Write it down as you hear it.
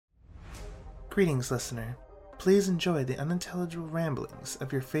Greetings, listener. Please enjoy the unintelligible ramblings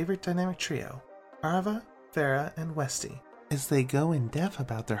of your favorite dynamic trio, Arva, Farah, and Westy, as they go in depth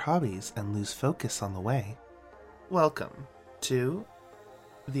about their hobbies and lose focus on the way. Welcome to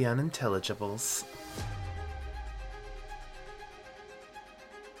The Unintelligibles.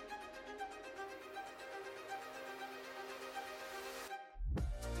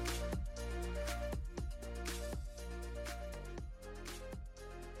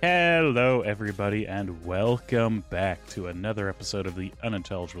 Hello, everybody, and welcome back to another episode of the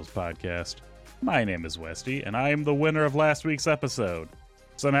Unintelligibles podcast. My name is Westy, and I am the winner of last week's episode.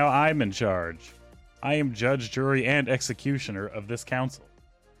 So now I'm in charge. I am judge, jury, and executioner of this council.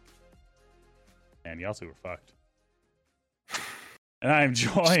 And y'all two were fucked. And I am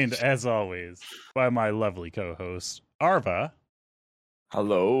joined, as always, by my lovely co-host, Arva.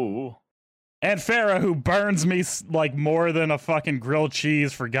 Hello. And Farah, who burns me like more than a fucking grilled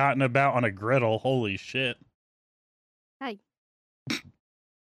cheese forgotten about on a griddle. Holy shit. Hi.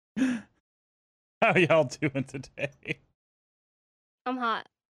 How y'all doing today? I'm hot.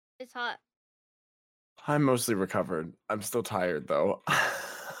 It's hot. I'm mostly recovered. I'm still tired, though.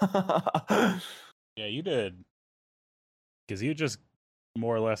 Yeah, you did. Because you just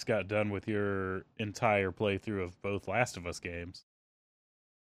more or less got done with your entire playthrough of both Last of Us games.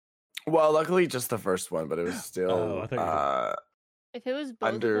 Well, luckily just the first one, but it was Oh, still I thought If it was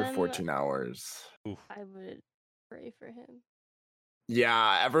both under of them, 14 hours. Oof. I would pray for him.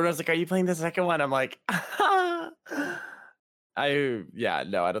 Yeah, everyone was like, are you playing the second one? I'm like, I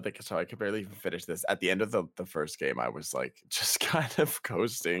don't think so. I could barely even finish this. At the end of the first game, I was like, just kind of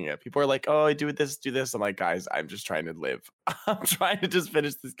coasting. And people are like, oh, I do this. I'm like, guys, I'm just trying to live. I'm trying to just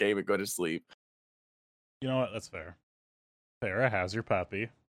finish this game and go to sleep. You know what? That's fair. Farah, how's your puppy?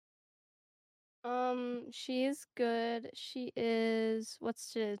 She is good. She is,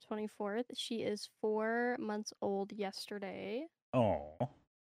 what's today, the 24th? She is 4 months old yesterday. Oh,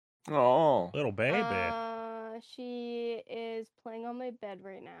 Oh. little baby. She is playing on my bed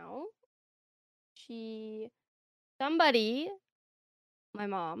right now. Somebody, my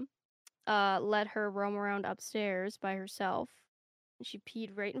mom, let her roam around upstairs by herself. And she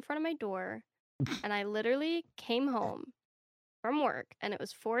peed right in front of my door. And I literally came home from work and it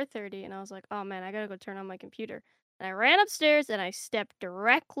was 4:30 and I was like, oh man, I gotta go turn on my computer. And I ran upstairs and I stepped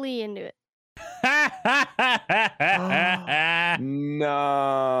directly into it.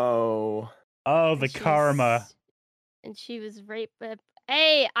 No. Oh, the karma. And she was right.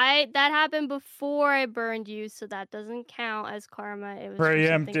 Hey, that happened before I burned you, so that doesn't count as karma. It was for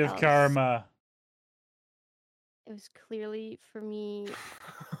something Preemptive else. karma. It was clearly for me.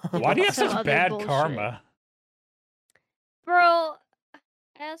 Why do you have Some such other bad bullshit. karma? Bro, I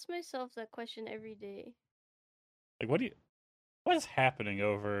ask myself that question every day. Like, what is happening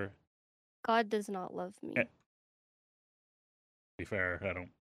over? God does not love me. To be fair, I don't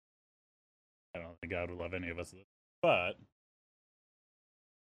think God would love any of us. But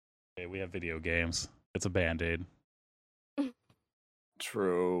okay, we have video games. It's a band-aid.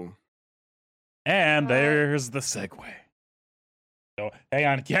 True. And there's the segue. So, hang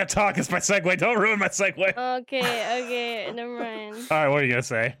on, can't talk. It's my segue. Don't ruin my segue. Okay, never mind. All right, what are you gonna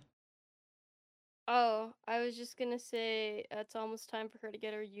say? Oh, I was just gonna say it's almost time for her to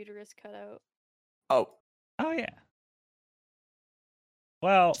get her uterus cut out. Oh. Oh yeah.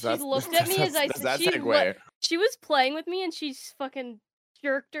 Well, She looked at me as I said she was playing with me and she fucking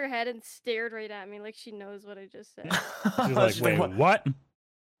jerked her head and stared right at me like she knows what I just said. she's like, wait, what?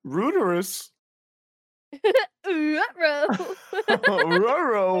 Ruderus. Ruh-roh.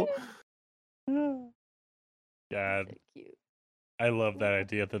 Roro. God, So cute. I love that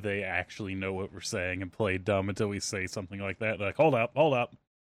idea that they actually know what we're saying and play dumb until we say something like that. They're like, hold up.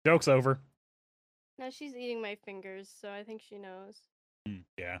 Joke's over. Now she's eating my fingers, so I think she knows.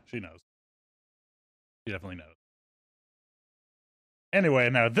 Yeah, she knows. She definitely knows. Anyway,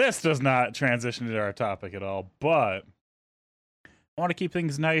 now this does not transition to our topic at all, but I want to keep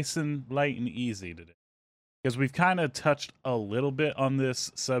things nice and light and easy today. Because we've kind of touched a little bit on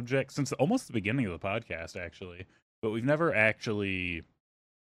this subject since almost the beginning of the podcast, actually. But we've never actually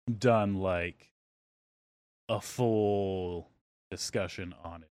done, like, a full discussion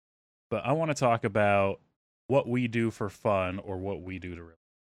on it. But I want to talk about what we do for fun or what we do to relax.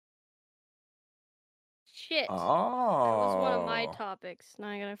 Shit. Oh. That was one of my topics. Now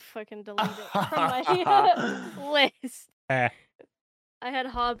I gotta fucking delete it from my list. I had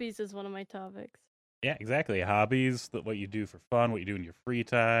hobbies as one of my topics. Yeah, exactly. Hobbies, what you do for fun, what you do in your free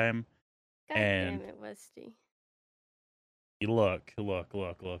time. God And damn it, Westy. you look.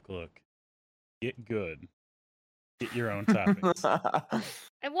 Get good. Get your own topics.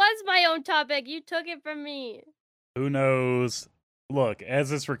 It was my own topic. You took it from me. Who knows? Look,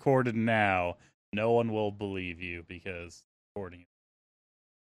 as it's recorded now, no one will believe you because recording it.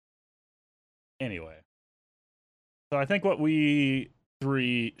 Anyway, so I think what we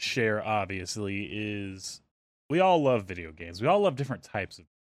three share, obviously, is we all love video games. We all love different types of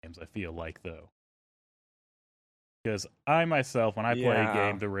games, I feel like, though. Because I myself, when I play a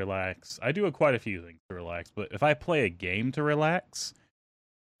game to relax, I do quite a few things to relax, but if I play a game to relax,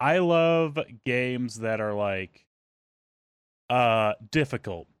 I love games that are like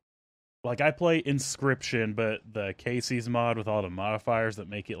difficult. Like I play Inscription, but the Casey's mod with all the modifiers that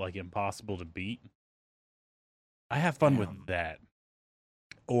make it like impossible to beat. I have fun with that.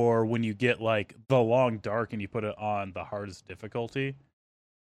 Or when you get like The Long Dark and you put it on the hardest difficulty,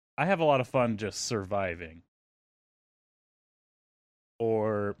 I have a lot of fun just surviving.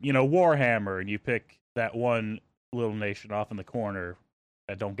 Or, you know, Warhammer and you pick that one little nation off in the corner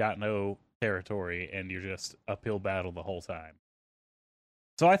that don't got no territory and you're just uphill battle the whole time.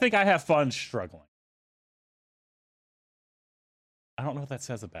 So I think I have fun struggling. I don't know what that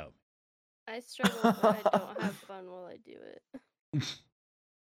says about me. I struggle, but I don't have fun while I do it.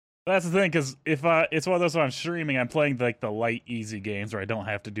 That's the thing, because if it's one of those when I'm streaming, I'm playing like the light, easy games where I don't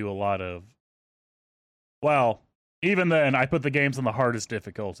have to do a lot of. Well, even then, I put the games on the hardest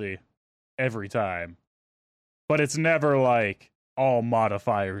difficulty every time, but it's never like all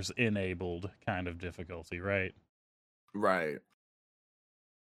modifiers enabled kind of difficulty, right? Right.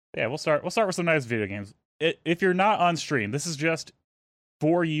 Yeah, we'll start with some nice video games. If you're not on stream, this is just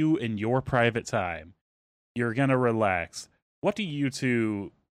for you in your private time. You're gonna relax. What do you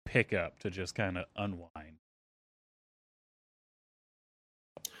two pick up to just kind of unwind?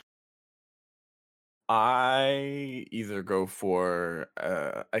 I either go for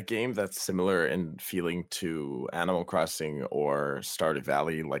a game that's similar in feeling to Animal Crossing or Stardew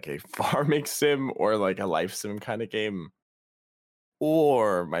Valley, like a farming sim or like a life sim kind of game.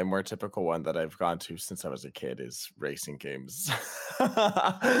 Or my more typical one that I've gone to since I was a kid is racing games.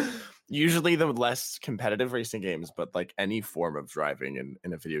 Usually the less competitive racing games, but like any form of driving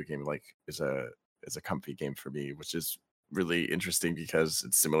in a video game like is a comfy game for me, which is really interesting because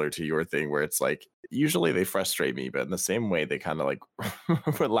it's similar to your thing where it's like usually they frustrate me, but in the same way they kind of like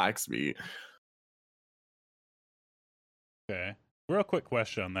relax me. Okay. Real quick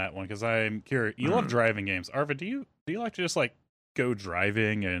question on that one, because I'm curious. You love driving games. Arva, do you like to just like go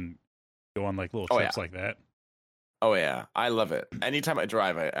driving and go on like little trips like that? Oh yeah, I love it. Anytime I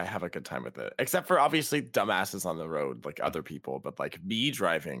drive, I have a good time with it. Except for obviously dumbasses on the road, like other people. But like me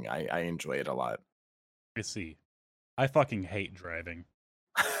driving, I enjoy it a lot. I see. I fucking hate driving.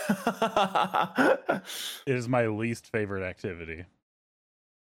 It is my least favorite activity.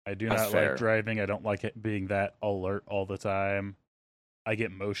 I do not like driving. I don't like it being that alert all the time. I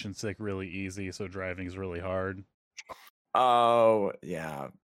get motion sick really easy, so driving is really hard. Oh, yeah.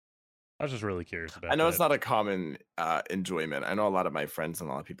 I was just really curious about I know that. It's not a common enjoyment. I know a lot of my friends and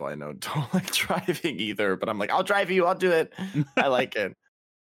a lot of people I know don't like driving either, but I'm like, I'll drive you. I'll do it. I like it.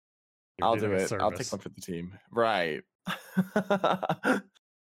 I'll do it. I'll take one for the team. Right.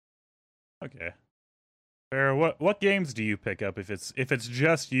 Okay. Farrah, what games do you pick up if it's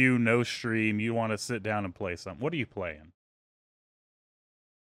just you, no stream, you want to sit down and play something? What are you playing?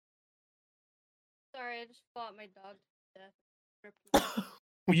 Sorry, I just fought my dog to death.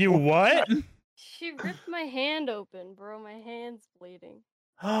 You what? She ripped my hand open, bro. My hand's bleeding.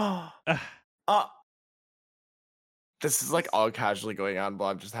 This is like all casually going on while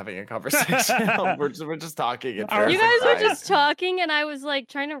I'm just having a conversation. we're just talking. You guys were just talking, and I was like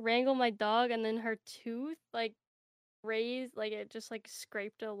trying to wrangle my dog, and then her tooth like raised, like it just like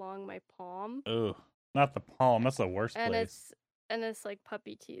scraped along my palm. Oh, not the palm. That's the worst place. It's like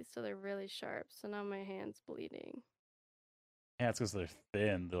puppy teeth, so they're really sharp. So now my hand's bleeding. Yeah, it's because they're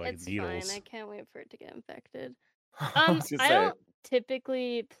thin. They're like needles. It's fine. I can't wait for it to get infected. I don't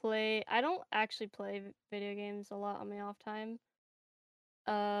typically play. I don't actually play video games a lot on my off time.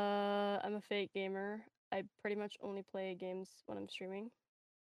 I'm a fake gamer. I pretty much only play games when I'm streaming.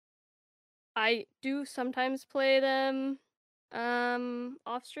 I do sometimes play them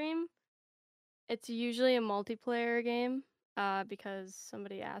off stream. It's usually a multiplayer game because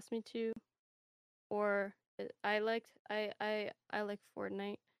somebody asked me to, or I like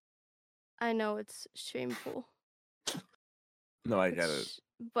Fortnite. I know it's shameful. No, I get it.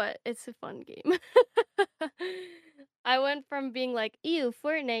 But it's a fun game. I went from being like, ew,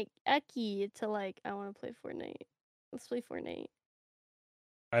 Fortnite, icky, to like, I want to play Fortnite. Let's play Fortnite.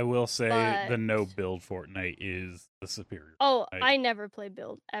 I will say the no build Fortnite is the superior. Oh, I never play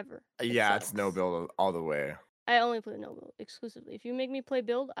build, ever. Yeah, it's no build all the way. I only play no build exclusively. If you make me play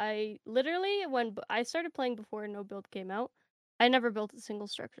build, I literally I started playing before no build came out, I never built a single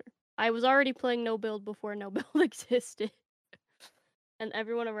structure. I was already playing no build before no build existed, and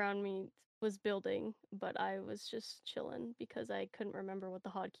everyone around me was building, but I was just chilling because I couldn't remember what the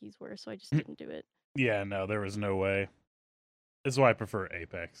hotkeys were, so I just didn't do it. Yeah, no, there was no way. This is why I prefer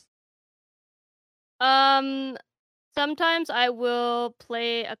Apex. Sometimes I will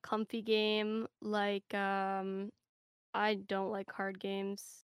play a comfy game like I don't like hard games.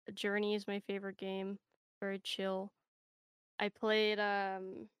 Journey is my favorite game. Very chill. I played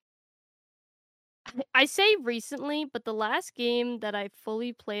I say recently, but the last game that I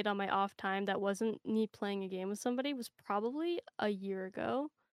fully played on my off time that wasn't me playing a game with somebody was probably a year ago.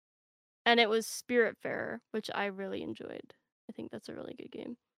 And it was Spiritfarer, which I really enjoyed. I think that's a really good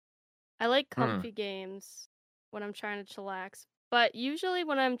game. I like comfy games when I'm trying to chillax, but usually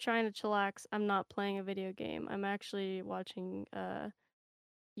when I'm trying to chillax, I'm not playing a video game. I'm actually watching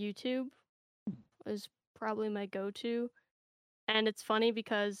YouTube is probably my go-to. And it's funny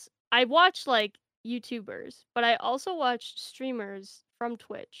because I watch like YouTubers, but I also watch streamers from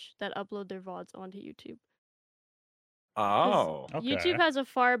Twitch that upload their VODs onto YouTube. Because Oh. YouTube Okay. has a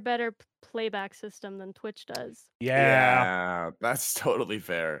far better playback system than Twitch does. Yeah. That's totally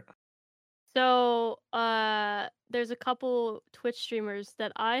fair. So, there's a couple Twitch streamers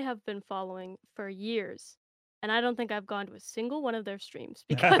that I have been following for years, and I don't think I've gone to a single one of their streams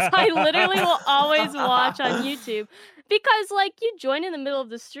because I literally will always watch on YouTube. Because, like, you join in the middle of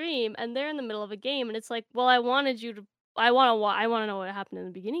the stream and they're in the middle of a game, and it's like, well, I wanted you to, I want to know what happened in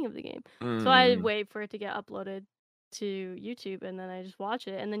the beginning of the game. So I wait for it to get uploaded to YouTube, and then I just watch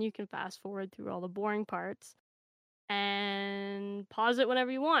it, and then you can fast forward through all the boring parts and pause it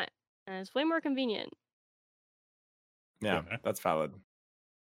whenever you want. And it's way more convenient. Yeah, Okay. that's valid.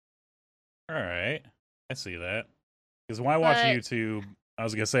 All right. I see that. Because when I watch But- YouTube, I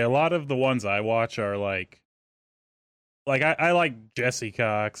was gonna say a lot of the ones I watch are like I like Jesse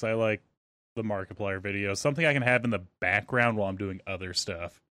Cox. I like the Markiplier videos. Something I can have in the background while I'm doing other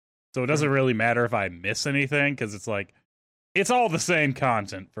stuff. So it doesn't really matter if I miss anything because it's like it's all the same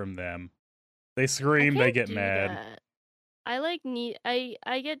content from them. They scream, they can't get do mad. that. I like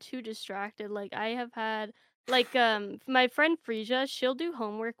I get too distracted. Like I have had like my friend Frisia, she'll do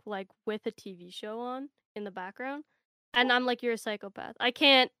homework like with a TV show on in the background. And I'm like, you're a psychopath.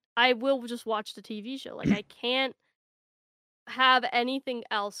 I will just watch the TV show. Like I can't have anything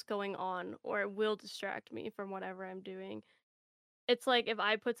else going on or it will distract me from whatever I'm doing. It's like if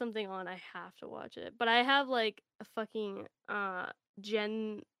I put something on, I have to watch it. But I have like a fucking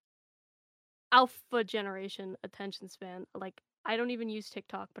gen alpha generation attention span. Like I don't even use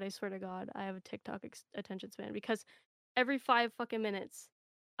TikTok, but I swear to God, I have a TikTok attention span because every 5 fucking minutes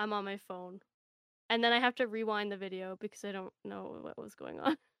I'm on my phone. And then I have to rewind the video because I don't know what was going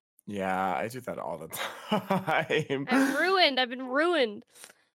on. Yeah, I do that all the time. I've been ruined.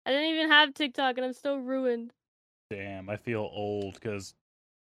 I didn't even have TikTok and I'm still ruined. Damn, I feel old because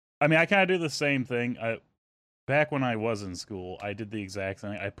I mean I kind of do the same thing. Back when I was in school, I did the exact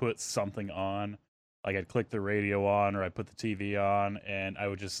thing. I put something on, like I'd click the radio on or I'd put the TV on, and I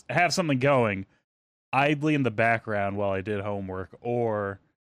would just have something going idly in the background while I did homework. Or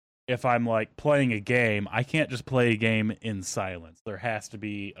if I'm like playing a game, I can't just play a game in silence. There has to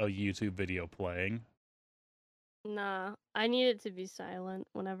be a YouTube video playing. Nah, I need it to be silent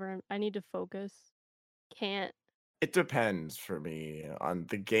whenever I need to focus. Can't. It depends for me on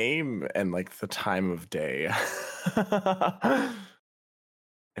the game and like the time of day.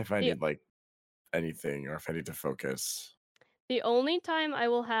 If I Yeah. need like anything or if I need to focus. The only time I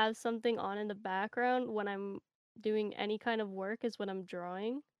will have something on in the background when I'm doing any kind of work is when I'm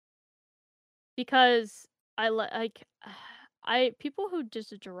drawing. Because like people who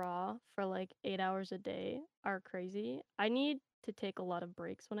just draw for like 8 hours a day are crazy. I need to take a lot of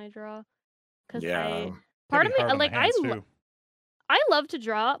breaks when I draw cuz Yeah. part That'd of be me hard on the like hands, too. I love to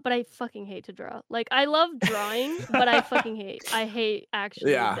draw, but I fucking hate to draw. Like I love drawing, but I hate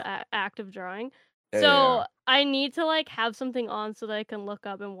actually Yeah. the act of drawing. Yeah, So I need to like have something on so that I can look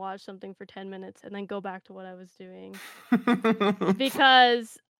up and watch something for 10 minutes and then go back to what I was doing. yeah.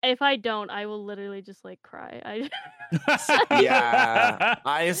 Because if I don't, I will literally just like cry. Yeah.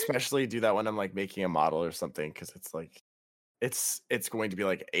 I especially do that when I'm like making a model or something because it's like it's going to be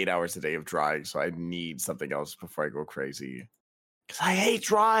like 8 hours a day of drawing, so I need something else before I go crazy. Because I hate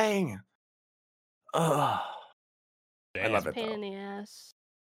drawing. Ugh. I love it Pain though. in the ass.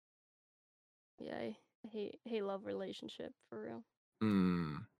 Yeah, I hate love relationship for real.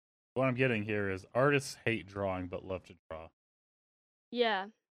 Mm. What I'm getting here is artists hate drawing but love to draw. Yeah,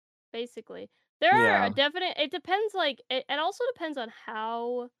 basically. There are Yeah. a definite. It depends. Like it also depends on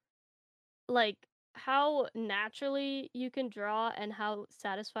like how naturally you can draw and how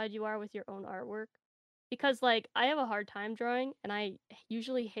satisfied you are with your own artwork. Because like I have a hard time drawing, and I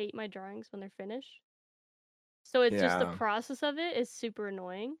usually hate my drawings when they're finished. So it's just the Yeah. process of it is super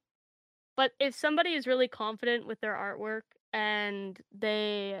annoying. But if somebody is really confident with their artwork and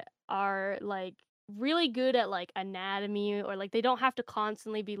they are like really good at like anatomy, or like they don't have to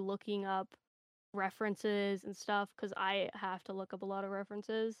constantly be looking up references and stuff, because I have to look up a lot of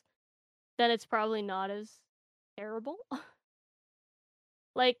references, then it's probably not as terrible.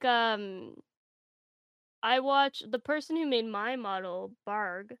 Like I watch the person who made my model,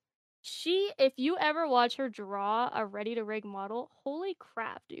 Barg. If you ever watch her draw a ready to rig model, holy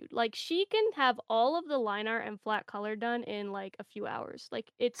crap, dude. Like, she can have all of the line art and flat color done in like a few hours.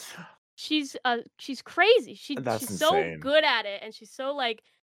 Like, she's crazy. That's She's so insane. good at it, and she's so like,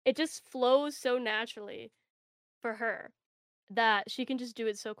 it just flows so naturally for her that she can just do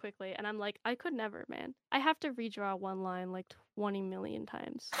it so quickly. And I'm like, I could never, man. I have to redraw one line like 20 million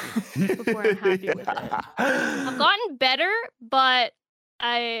times before I'm happy with it. I've gotten better, but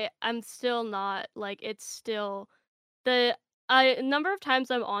I'm still not like, it's still the number of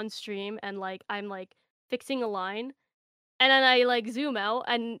times I'm on stream and like I'm like fixing a line, and then I like zoom out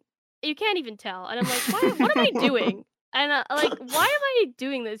and you can't even tell, and I'm like, what am I doing? And like, why am I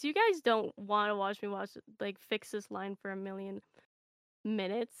doing this? You guys don't want to watch me like fix this line for a million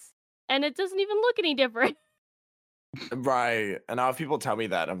minutes, and it doesn't even look any different. Right. And now if people tell me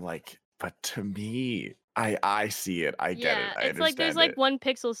that, I'm like, but to me, I see it. I get it. Yeah, I it's like there's understand like it. one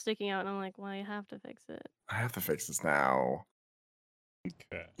pixel sticking out, and I'm like, well, I have to fix it. I have to fix this now.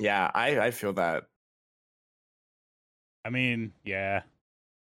 Okay. Yeah, I feel that. I mean, yeah.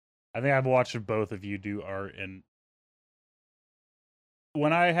 I think I've watched both of you do art, and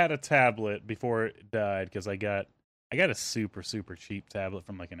when I had a tablet before it died, because I got a super cheap tablet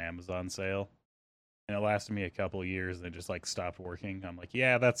from like an Amazon sale, and it lasted me a couple of years, and it just like stopped working. I'm like,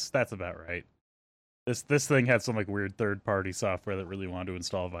 yeah, that's about right. This thing had some like weird third party software that really wanted to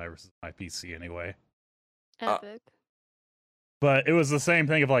install viruses on my PC anyway. Epic. But it was the same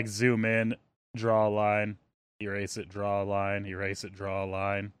thing of like zoom in, draw a line, erase it, draw a line, erase it, draw a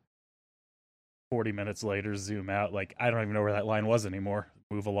line. 40 minutes later, zoom out. Like, I don't even know where that line was anymore.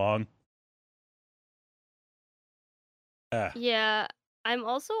 Move along. Yeah, I'm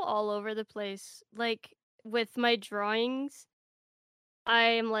also all over the place. Like, with my drawings,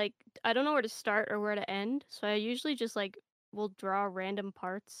 I'm like, I don't know where to start or where to end. So I usually just like will draw random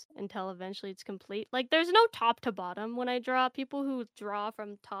parts until eventually it's complete. Like, there's no top to bottom when I draw. People who draw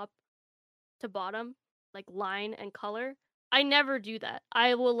from top to bottom, like line and color, I never do that.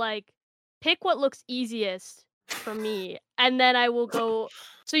 I will like pick what looks easiest for me, and then I will go.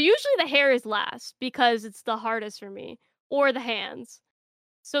 So usually the hair is last because it's the hardest for me, or the hands.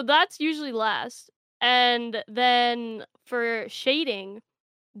 So that's usually last. And then for shading,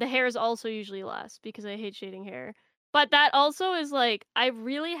 the hair is also usually last because I hate shading hair. But that also is like, I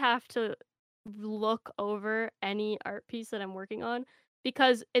really have to look over any art piece that I'm working on,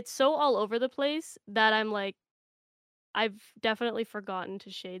 because it's so all over the place that I'm like, I've definitely forgotten to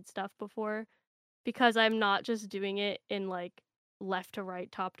shade stuff before, because I'm not just doing it in like left to right,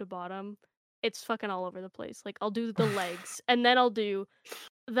 top to bottom. It's fucking all over the place. Like, I'll do the legs, and then I'll do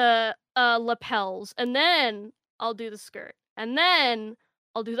the lapels, and then I'll do the skirt, and then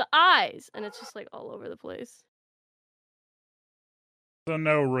I'll do the eyes, and it's just like all over the place. So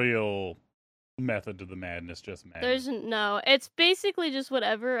no real method to the madness, just madness. No, it's basically just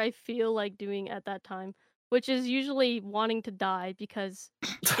whatever I feel like doing at that time, which is usually wanting to die, because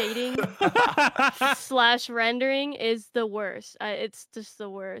shading slash rendering is the worst. It's just the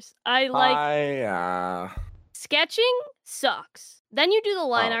worst. I like sketching sucks. Then you do the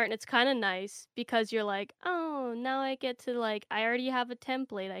line art, and it's kind of nice because you're like, oh, now I get to like, I already have a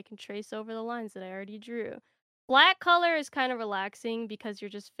template. I can trace over the lines that I already drew. Flat color is kind of relaxing because you're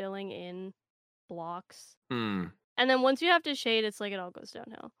just filling in blocks. And then once you have to shade, it's like it all goes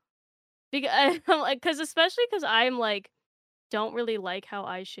downhill. Because especially because I'm like, don't really like how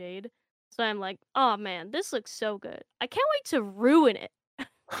I shade. So I'm like, oh man, this looks so good. I can't wait to ruin it.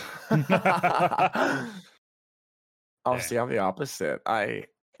 Oh, see, I'm the opposite. I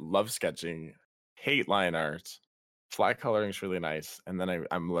love sketching, hate line art. Flat coloring is really nice. And then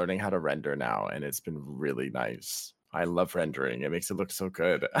I'm learning how to render now, and it's been really nice. I love rendering. It makes it look so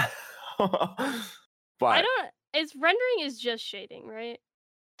good. But it's rendering is just shading, right?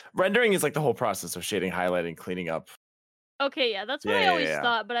 Rendering is like the whole process of shading, highlighting, cleaning up. Okay, yeah, that's what I always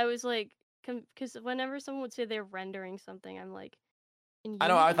thought, but I was like, because whenever someone would say they're rendering something, I'm like, In I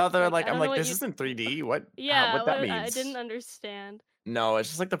know. I Unity? thought they were Like, like, I I'm don't know like, what this you. isn't 3D. What? Yeah, What that I didn't means? understand. No, it's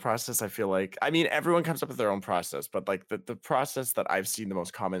just like the process. I feel like. I mean, everyone comes up with their own process, but like the process that I've seen the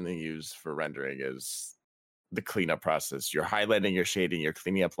most commonly used for rendering is the cleanup process. You're highlighting, you're shading, you're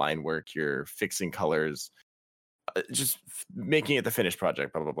cleaning up line work, you're fixing colors, just making it the finished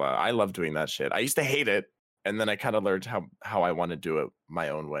project. Blah blah blah. I love doing that shit. I used to hate it, and then I kind of learned how I want to do it my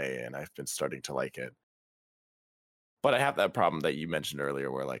own way, and I've been starting to like it. But I have that problem that you mentioned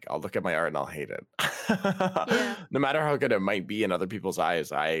earlier where like I'll look at my art and I'll hate it. Yeah. No matter how good it might be in other people's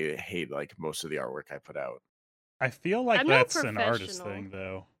eyes, I hate like most of the artwork I put out. I feel like I'm no that's an artist professional. thing,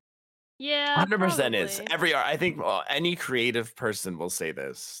 though. Yeah, 100% is. probably. Every art, I think any creative person will say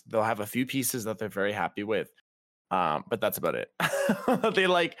this. They'll have a few pieces that they're very happy with. But that's about it. They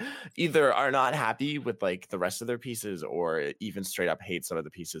like either are not happy with like the rest of their pieces or even straight up hate some of the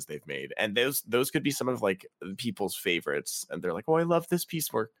pieces they've made. And those could be some of like people's favorites. And they're like, oh, I love this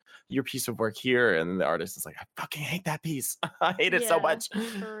your piece of work here. And then the artist is like, I fucking hate that piece. I hate it so Yeah, much.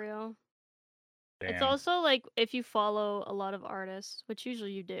 for real. It's Damn. also like if you follow a lot of artists, which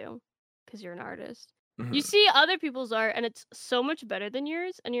usually you do, because you're an artist. You Mhm. see other people's art and it's so much better than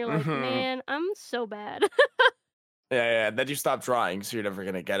yours, and you're like, Mhm. man, I'm so bad. Yeah. Then you stop drawing, so you're never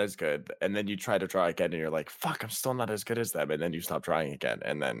gonna get as good. And then you try to draw again, and you're like, "Fuck, I'm still not as good as them." And then you stop trying again,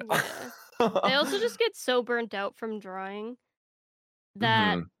 and then. Yeah. I also just get so burnt out from drawing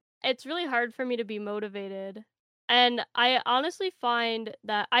that Mhm. it's really hard for me to be motivated. And I honestly find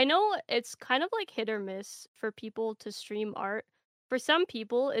that I know it's kind of like hit or miss for people to stream art. For some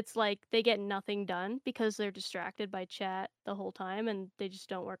people, it's like they get nothing done because they're distracted by chat the whole time and they just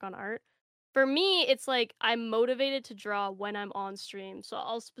don't work on art. For me, it's like I'm motivated to draw when I'm on stream.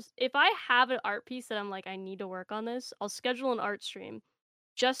 So if I have an art piece that I'm like I need to work on this, I'll schedule an art stream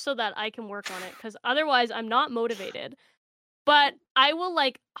just so that I can work on it cuz otherwise I'm not motivated. But I will,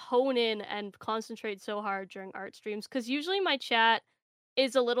 like, hone in and concentrate so hard during art streams because usually my chat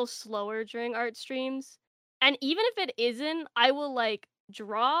is a little slower during art streams, and even if it isn't, I will, like,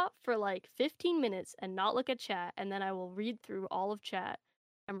 draw for, like, 15 minutes and not look at chat, and then I will read through all of chat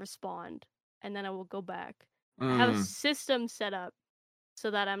and respond, and then I will go back. I have a Mm. system set up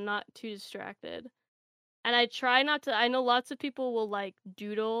so that I'm not too distracted, and I try not to I know lots of people will, like,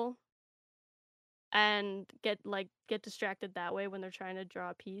 doodle and get distracted that way when they're trying to draw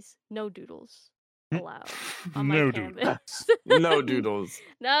a piece. No doodles allowed on my No canvas. No doodles.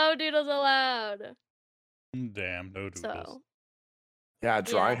 No doodles allowed. Damn, no doodles. So Yeah,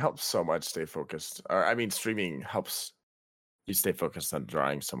 drawing yeah, helps so much stay focused. Or I mean, streaming helps you stay focused on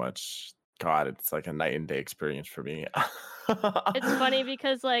drawing so much. God, it's like a night and day experience for me. it's funny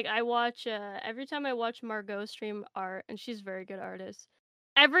because like I watch every time I watch Margot stream art, and she's a very good artist.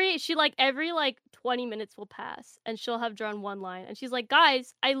 Every like 20 minutes will pass and she'll have drawn one line and she's like,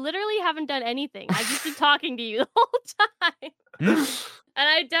 guys, I literally haven't done anything. I've just been talking to you the whole time. And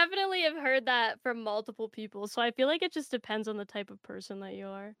I definitely have heard that from multiple people. So I feel like it just depends on the type of person that you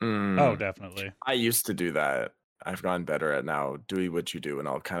are. Oh, definitely. I used to do that. I've gotten better at now doing what you do, and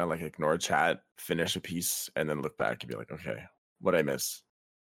I'll kind of like ignore chat, finish a piece, and then look back and be like, okay, what I miss?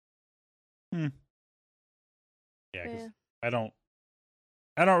 Yeah, because Yeah.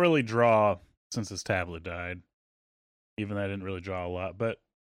 I don't really draw since this tablet died. Even though I didn't really draw a lot, but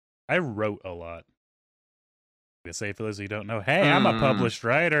I wrote a lot. To say for those who don't know, hey, I'm a published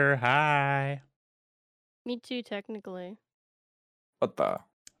writer. Hi. Me too, technically. What the?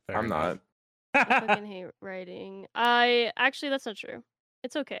 Fair I'm enough. I fucking hate writing. Actually, that's not true.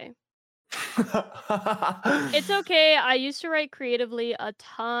 It's okay. It's okay. I used to write creatively a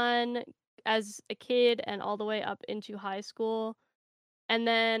ton as a kid and all the way up into high school. And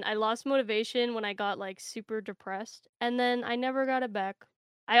then I lost motivation when I got like super depressed, and then I never got it back.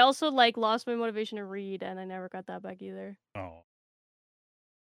 I also like lost my motivation to read, and I never got that back either. Oh,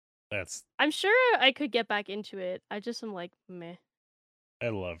 that's I'm sure I could get back into it. I just am like, meh. I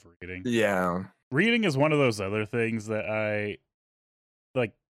love reading. Yeah. Reading is one of those other things that I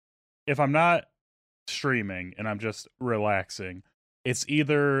like. If I'm not streaming and I'm just relaxing, it's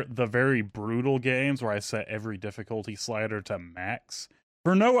either the very brutal games where I set every difficulty slider to max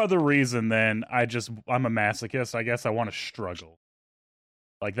for no other reason than I'm a masochist. I guess I want to struggle.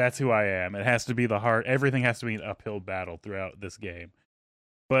 Like, that's who I am. It has to be the hard, everything has to be an uphill battle throughout this game.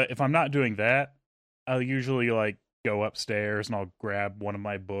 But if I'm not doing that, I'll usually like go upstairs and I'll grab one of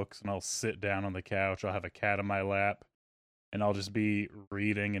my books and I'll sit down on the couch. I'll have a cat on my lap and I'll just be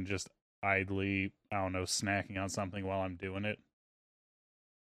reading and just idly, I don't know, snacking on something while I'm doing it.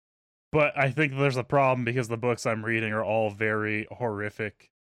 But I think there's a problem because the books I'm reading are all very horrific,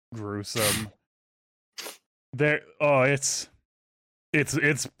 gruesome. It's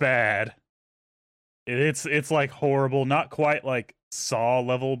It's bad. It's like horrible. Not quite like Saw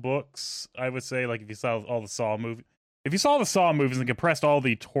level books, I would say. Like if you saw all the Saw movies, if you saw the Saw movies and compressed all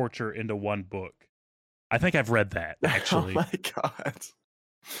the torture into one book, I think I've read that actually. Oh my god.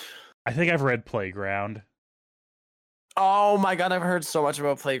 I think I've read Playground. Oh my god, I've heard so much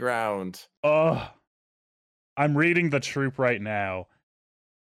about Playground. Ugh. I'm reading The Troop right now,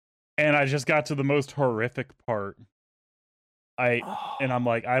 and I just got to the most horrific part. And I'm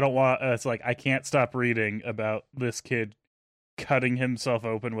like, I don't want. It's like I can't stop reading about this kid cutting himself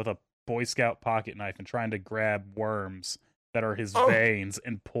open with a Boy Scout pocket knife and trying to grab worms that are his veins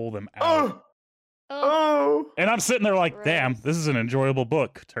and pull them out. And I'm sitting there like, damn, this is an enjoyable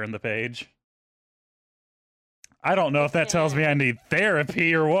book. Turn the page. I don't know if that tells me I need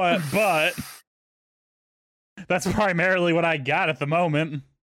therapy or what, but that's primarily what I got at the moment.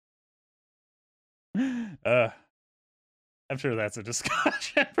 I'm sure that's a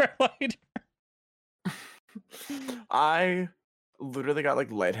discussion for later. I literally got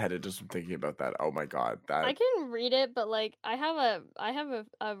like lightheaded just from thinking about that. Oh my god, that I can read it, but like I have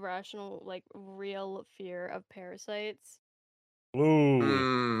a rational, like real fear of parasites.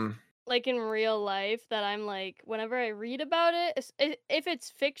 Ooh. Like in real life, that I'm like, whenever I read about it, if it's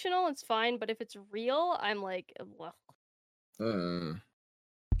fictional, it's fine, but if it's real, I'm like, well.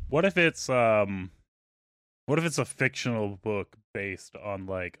 What if it's a fictional book based on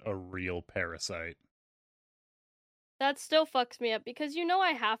like a real parasite? That still fucks me up because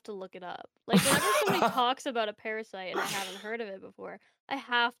I have to look it up. Like whenever somebody talks about a parasite and I haven't heard of it before, I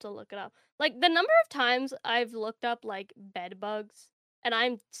have to look it up. Like the number of times I've looked up like bed bugs, and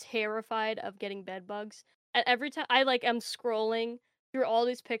I'm terrified of getting bed bugs. And every time I'm scrolling through all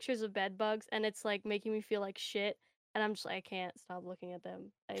these pictures of bed bugs, and it's like making me feel like shit. And I'm just like, I can't stop looking at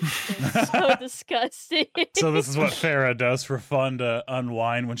them. They're so disgusting. So this is what Farah does for fun to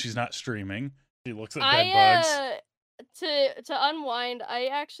unwind when she's not streaming. She looks at bed bugs. To unwind, I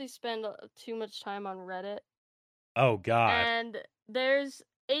actually spend too much time on Reddit. Oh god. And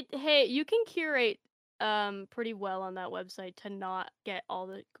hey, you can curate pretty well on that website to not get all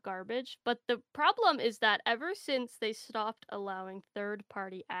the garbage, but the problem is that ever since they stopped allowing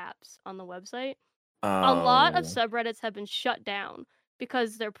third-party apps on the website, a lot of subreddits have been shut down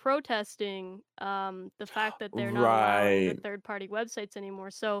because they're protesting the fact that they're not allowing the third-party websites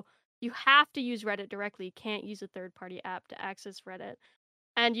anymore. So you have to use Reddit directly. You can't use a third-party app to access Reddit.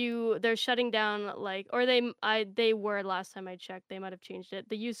 And they're shutting down or they were last time I checked. They might have changed it.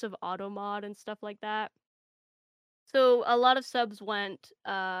 The use of automod and stuff like that. So a lot of subs went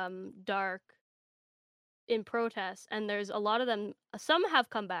dark in protest, and there's a lot of them. Some have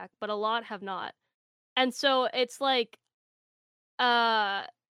come back, but a lot have not. And so it's like a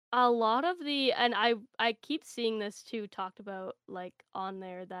lot of and I keep seeing this too talked about like on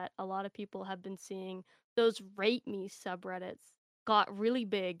there, that a lot of people have been seeing those rate me subreddits got really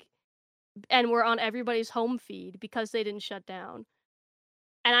big and were on everybody's home feed because they didn't shut down.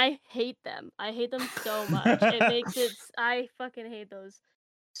 And I hate them. I hate them so much. It makes it I fucking hate those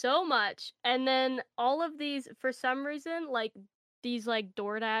so much. And then all of these, for some reason, like these like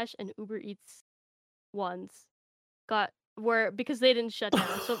DoorDash and Uber Eats ones were because they didn't shut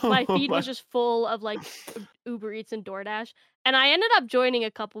down. So my feed was just full of like Uber Eats and DoorDash. And I ended up joining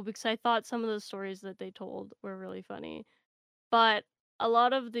a couple because I thought some of the stories that they told were really funny. But a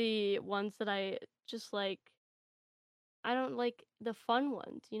lot of the ones that I just like, I don't like the fun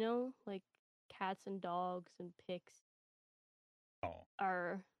ones, like cats and dogs and pigs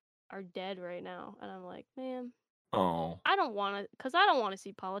are dead right now. And I'm like, man, I don't want to, because I don't want to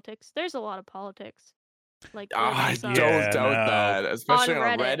see politics. There's a lot of politics. Like I don't doubt that, especially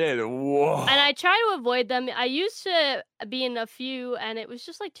on Reddit. Whoa. And I try to avoid them. I used to be in a few, and it was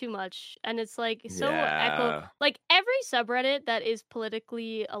just like too much. And it's like so echo. Like every subreddit that is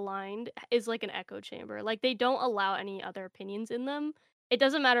politically aligned is like an echo chamber. Like they don't allow any other opinions in them. It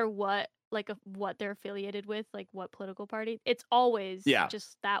doesn't matter what what they're affiliated with, like what political party. It's always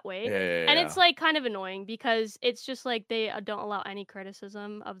just that way. And it's like kind of annoying because it's just like they don't allow any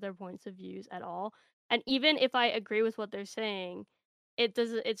criticism of their points of views at all. And even if I agree with what they're saying,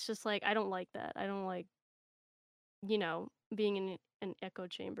 it's just like I don't like that. I don't like being in an echo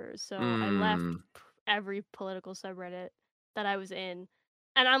chamber. So I left every political subreddit that I was in.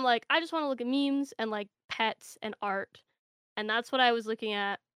 And I'm like, I just want to look at memes and like pets and art. And that's what I was looking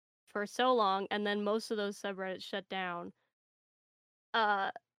at for so long, and then most of those subreddits shut down.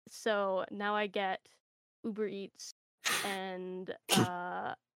 So now I get Uber Eats and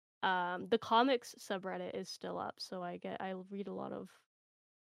the comics subreddit is still up, so I read a lot of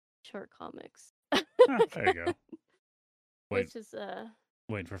short comics. There you go. Wait, which is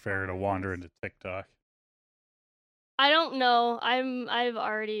waiting for Farrah to wander into TikTok. I don't know. I've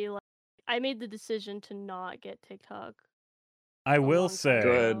already like I made the decision to not get TikTok. I a will long time say,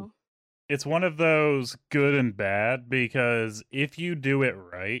 Good. ago. it's one of those good and bad because if you do it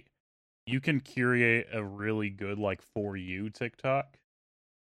right, you can curate a really good like for you TikTok.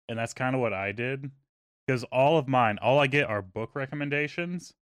 And that's kind of what I did. Because all I get are book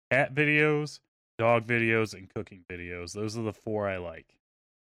recommendations, cat videos, dog videos, and cooking videos. Those are the 4 I like.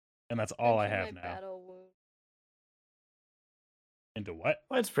 And that's all I have now. Battle wound. Into what?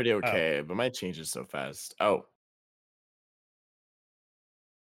 Mine's pretty okay, but mine changes so fast. Oh,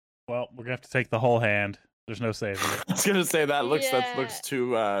 Well, we're gonna have to take the whole hand. There's no saving it. I was gonna say that looks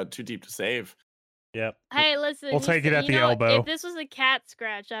Yeah. too deep to save. Yep. Hey, listen. We'll take it at the elbow. If this was a cat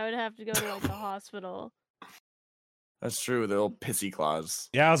scratch, I would have to go to like the hospital. That's true. The little pissy claws.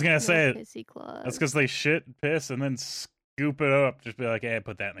 Yeah, I was gonna No say it. pissy claws. That's because they shit, piss, and then scoop it up. Just be like, hey,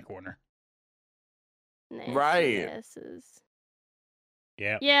 put that in the corner. Right. Nastinesses.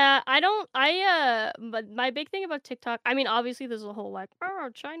 Yeah. Yeah, but my big thing about TikTok, I mean, obviously there's a whole like, oh,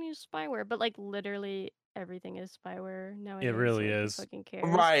 Chinese spyware, but like literally everything is spyware nowadays. really like, who is. fucking cares?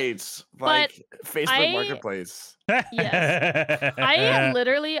 Right. But Like Facebook I- Marketplace. Yes. I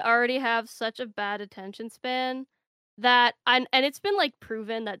literally already have such a bad attention span that and it's been like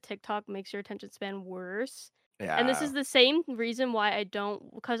proven that TikTok makes your attention span worse. Yeah. And this is the same reason why I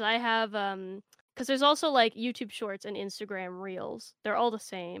don't, because I have because there's also like YouTube Shorts and Instagram Reels. They're all the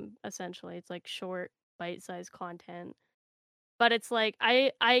same essentially. It's like short bite-sized content. But it's like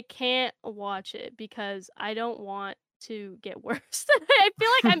I can't watch it because I don't want to get worse. I feel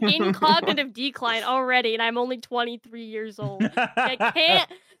like I'm in cognitive decline already and I'm only 23 years old. I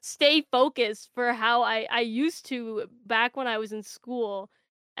can't stay focused for how I used to back when I was in school,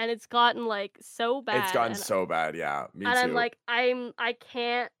 and it's gotten like so bad. It's gotten so bad. Yeah, me and too. I'm like I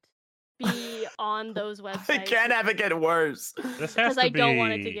can't be on those websites. I can't have it get worse. This has because to I be. don't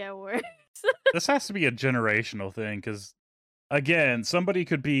want it to get worse. This has to be a generational thing because, again, somebody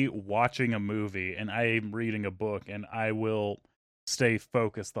could be watching a movie and I'm reading a book and I will stay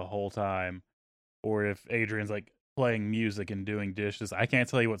focused the whole time. Or if Adrian's like playing music and doing dishes, I can't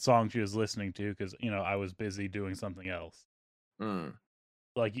tell you what song she was listening to because, I was busy doing something else. Mm.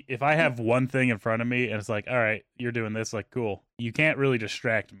 Like, if I have one thing in front of me and it's like, all right, you're doing this, like, cool. You can't really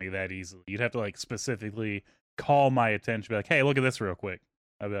distract me that easily. You'd have to, like, specifically call my attention, be like, hey, look at this real quick.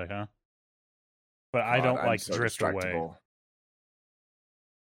 I'd be like, huh? But I God, don't, I'm like, so drift away. distractible.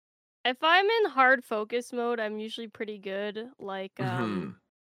 If I'm in hard focus mode, I'm usually pretty good. Like, Mhm.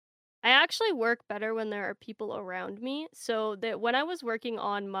 I actually work better when there are people around me. So that when I was working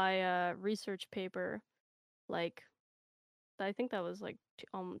on my research paper, like, I think that was like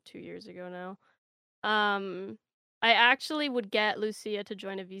 2 years ago now. I actually would get Lucia to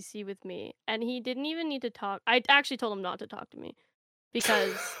join a VC with me, and he didn't even need to talk. I actually told him not to talk to me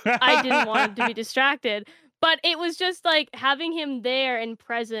because I didn't want him to be distracted. But it was just like having him there and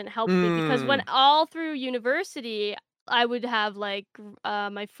present helped me because when all through university, I would have like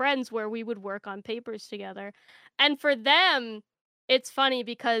my friends where we would work on papers together. And for them, it's funny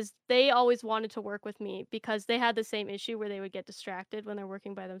because they always wanted to work with me because they had the same issue where they would get distracted when they're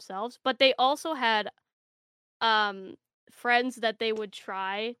working by themselves. But they also had friends that they would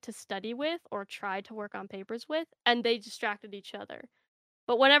try to study with or try to work on papers with, and they distracted each other.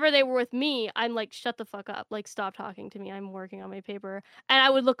 But whenever they were with me, I'm like, shut the fuck up. Like, stop talking to me. I'm working on my paper. And I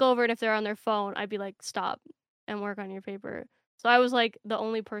would look over, and if they're on their phone, I'd be like, stop and work on your paper. So I was like the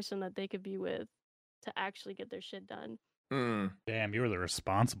only person that they could be with to actually get their shit done. Damn, you were the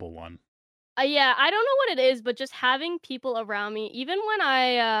responsible one. Yeah, I don't know what it is, but just having people around me, even when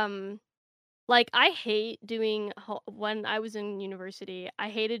I hate doing when I was in university, I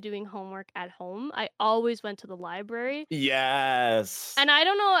hated doing homework at home. I always went to the library. Yes. And I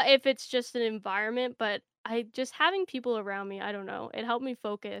don't know if it's just an environment, but I just having people around me, I don't know. It helped me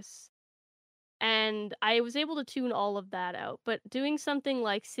focus. And I was able to tune all of that out. But doing something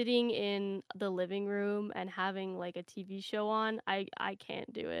like sitting in the living room and having like a TV show on, I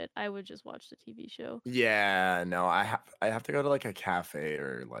can't do it. I would just watch the TV show. Yeah, no, I have to go to like a cafe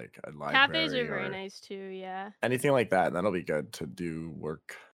or like a library. Cafes are very or nice too, yeah. anything like that. That'll be good to do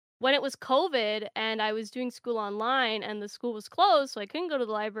work. When it was COVID and I was doing school online and the school was closed, so I couldn't go to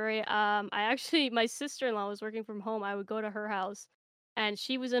the library, my sister-in-law was working from home. I would go to her house and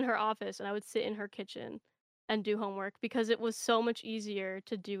she was in her office and I would sit in her kitchen and do homework because it was so much easier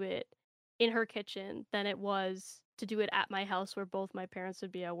to do it in her kitchen than it was to do it at my house where both my parents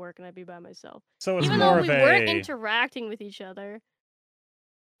would be at work and I'd be by myself. So it's Even more though of we weren't a. interacting with each other.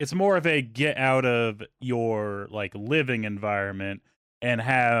 it's more of a get out of your like living environment and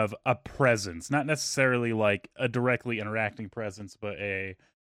have a presence, not necessarily like a directly interacting presence, but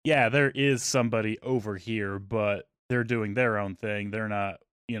there is somebody over here, but they're doing their own thing. They're not,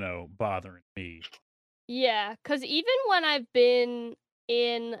 bothering me. Yeah, because even when I've been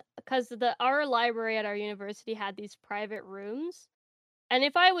because our library at our university had these private rooms, and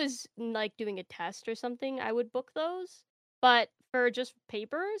if I was like doing a test or something, I would book those. But for just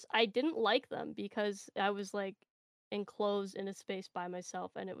papers, I didn't like them because I was like enclosed in a space by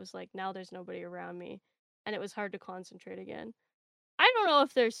myself, and it was like now there's nobody around me, and it was hard to concentrate again. I don't know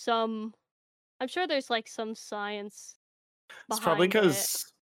if there's I'm sure there's like some science It's probably behind it.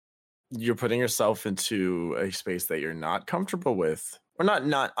 because you're putting yourself into a space that you're not comfortable with, or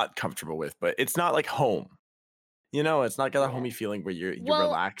not comfortable with, but it's not like home. It's not got a Yeah. homey feeling where you're Well-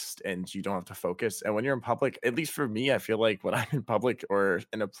 relaxed and you don't have to focus. And when you're in public, at least for me, I feel like when I'm in public or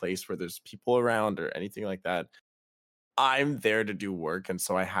in a place where there's people around or anything like that, I'm there to do work, and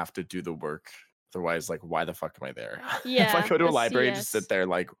so I have to do the work. Otherwise, like, why the fuck am I there? If I Yeah, go to a a library and just CS. sit there,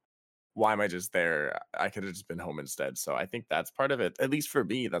 like, why am I just there? I could have just been home instead. So I think that's part of it. At least for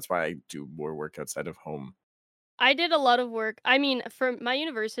me, that's why I do more work outside of home. I did a lot of work. I mean, for my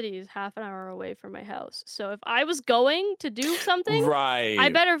university is half an hour away from my house. So if I was going to do something, Right. I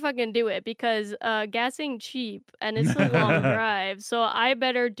better fucking do it because gas ain't cheap and it's a long drive. So I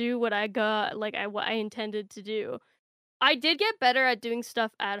better do what I got, like what I intended to do. I did get better at doing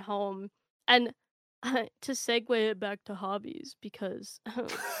stuff at home, and to segue it back to hobbies because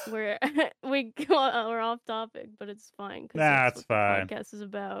we're we're off topic, but it's fine because that's It's what fine. the podcast is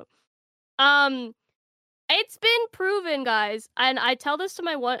about. It's been proven, guys, and I tell this to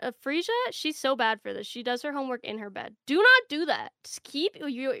my Frisia. She's so bad for this. She does her homework in her bed. Do not do that. Just keep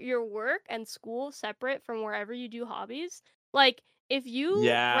your work and school separate from wherever you do hobbies. Like, if you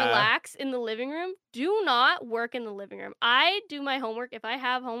relax in the living room, do not work in the living room. I do my homework. If I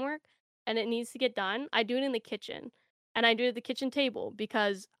have homework and it needs to get done, I do it in the kitchen. And I do it at the kitchen table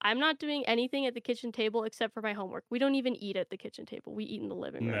because I'm not doing anything at the kitchen table except for my homework. We don't even eat at the kitchen table. We eat in the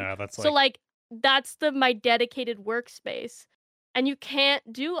living room. No, that's so that's my dedicated workspace. And you can't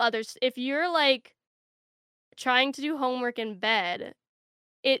do others. If you're like trying to do homework in bed,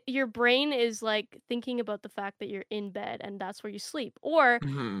 your brain is like thinking about the fact that you're in bed and that's where you sleep. Or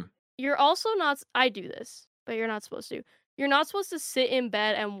you're also not, I do this, but you're not supposed to. You're not supposed to sit in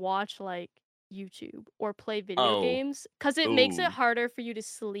bed and watch like YouTube or play video games because it makes it harder for you to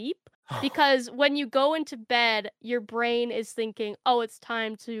sleep. Because when you go into bed, your brain is thinking, oh, it's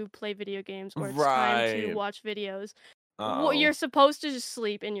time to play video games or it's time to watch videos. You're supposed to just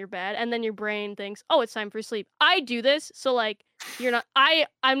sleep in your bed, and then your brain thinks, oh, it's time for sleep. I do this, so like you're not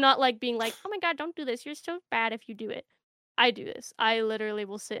I'm not like being like, oh my god, don't do this, you're so bad if you do it. I do this. I literally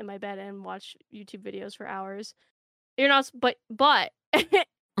will sit in my bed and watch YouTube videos for hours. You're not but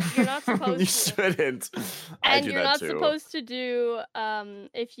you're not supposed you to. shouldn't. And you're not supposed to do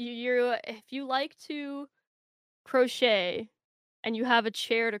if you like to crochet and you have a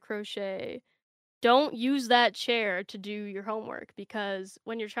chair to crochet, don't use that chair to do your homework because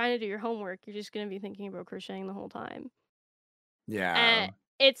when you're trying to do your homework, you're just going to be thinking about crocheting the whole time. Yeah. And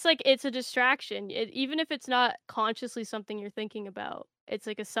it's like it's a distraction. Even if it's not consciously something you're thinking about, it's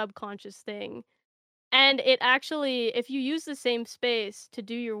like a subconscious thing. And it actually, if you use the same space to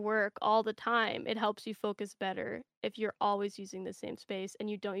do your work all the time, it helps you focus better if you're always using the same space and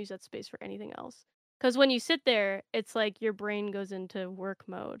you don't use that space for anything else. Because when you sit there, it's like your brain goes into work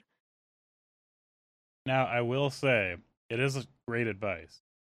mode. Now, I will say, it is great advice.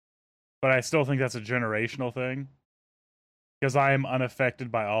 But I still think that's a generational thing. Because I am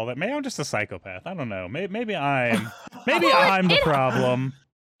unaffected by all that. Maybe I'm just a psychopath. I don't know. Maybe I'm the problem.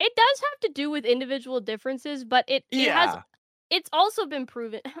 It does have to do with individual differences, but it's also been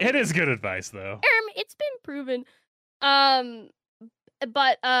proven. It is good advice, though. It's been proven.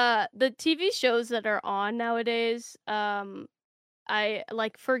 But the TV shows that are on nowadays, I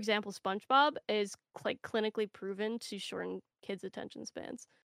like, for example, SpongeBob is like clinically proven to shorten kids' attention spans.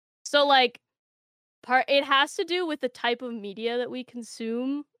 So like, it has to do with the type of media that we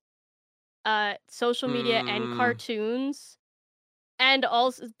consume, social media and cartoons. And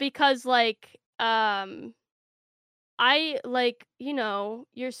also because like I like,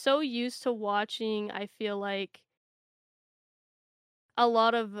 you're so used to watching, I feel like a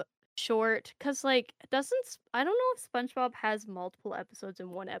lot of short, cuz like I don't know if SpongeBob has multiple episodes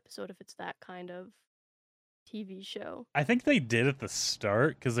in one episode if it's that kind of TV show. I think they did at the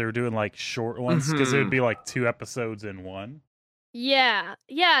start because they were doing like short ones because it would be like 2 episodes in one. Yeah,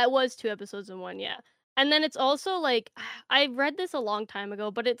 it was 2 episodes in one, yeah. And then it's also like I read this a long time ago,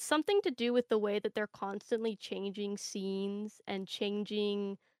 but it's something to do with the way that they're constantly changing scenes and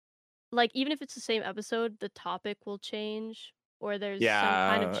changing, like, even if it's the same episode, the topic will change or there's some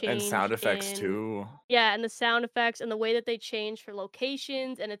kind of Yeah, and sound change effects in, too. yeah, and the sound effects and the way that they change for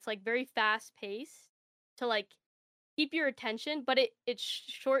locations, and it's like very fast paced to like keep your attention, but it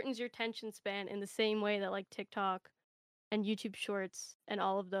shortens your attention span in the same way that like TikTok and YouTube Shorts and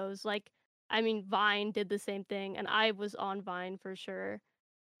all of those. Like, I mean, Vine did the same thing, and I was on Vine for sure.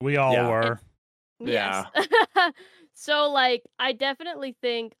 We all Yeah. were. Yes. Yeah. So, like, I definitely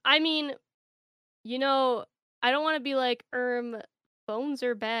think, I mean, you know, I don't want to be like, phones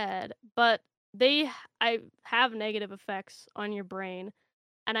are bad, but I have negative effects on your brain.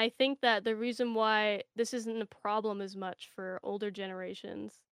 And I think that the reason why this isn't a problem as much for older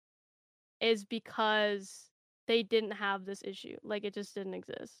generations is because they didn't have this issue. Like, it just didn't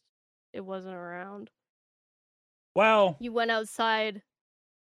exist. It wasn't around. Well, You went outside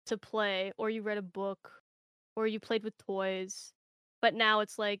to play, or you read a book, or you played with toys. But now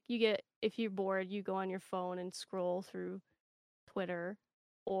it's like if you're bored, you go on your phone and scroll through Twitter,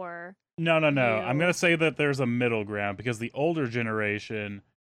 or no. I'm going to you. say that there's a middle ground because the older generation,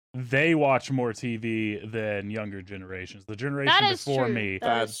 they watch more TV than younger generations. The generation That is before true. me,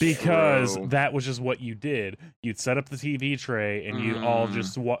 That's because true. that was just what you did. You'd set up the TV tray and you'd all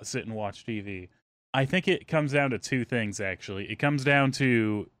just sit and watch TV. I think it comes down to two things, actually. It comes down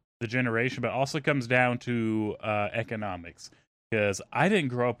to the generation, but also comes down to economics. Because I didn't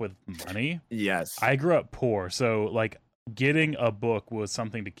grow up with money. Yes. I grew up poor. So, like, getting a book was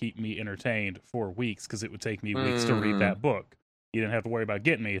something to keep me entertained for weeks because it would take me weeks to read that book. You didn't have to worry about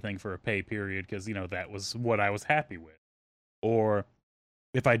getting anything for a pay period because, you know, that was what I was happy with. Or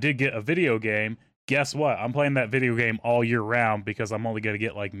if I did get a video game, guess what? I'm playing that video game all year round because I'm only going to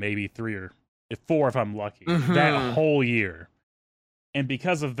get like maybe 3 or 4 if I'm lucky that whole year. And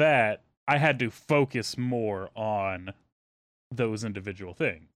because of that, I had to focus more on those individual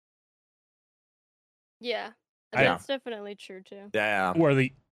things. Yeah. I- That's definitely true too. Yeah. Where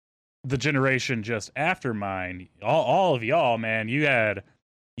the generation just after mine, all of y'all, man,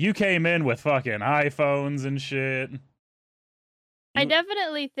 you came in with fucking iPhones and shit. I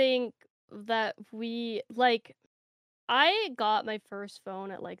definitely think that I got my first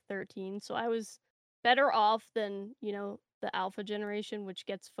phone at like 13, so I was better off than, the alpha generation, which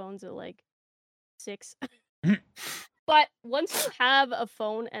gets phones at like 6. But once you have a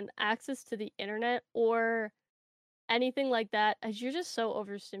phone and access to the internet or anything like that, as you're just so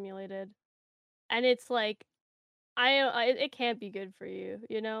overstimulated. And it's like, it can't be good for you,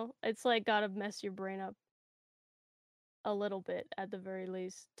 you know? It's like gotta mess your brain up a little bit at the very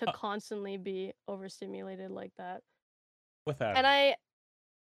least to constantly be overstimulated like that. Without And it.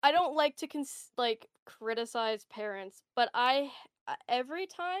 I don't like to criticize parents, but every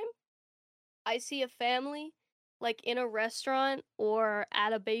time I see a family like in a restaurant or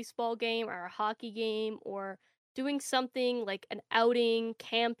at a baseball game or a hockey game or doing something like an outing,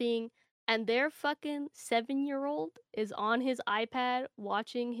 camping, and their fucking 7-year-old is on his iPad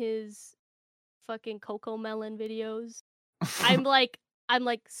watching his fucking Coco Melon videos. I'm like,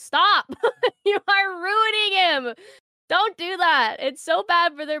 stop! You are ruining him! Don't do that. It's so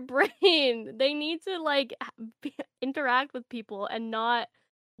bad for their brain. They need to like interact with people and not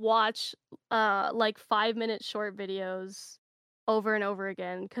watch like 5-minute short videos over and over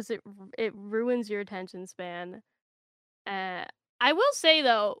again because it ruins your attention span. I will say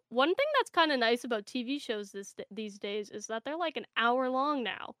though, one thing that's kind of nice about TV shows these days is that they're like an hour long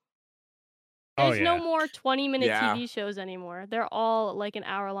now. There's no more 20-minute TV shows anymore. They're all like an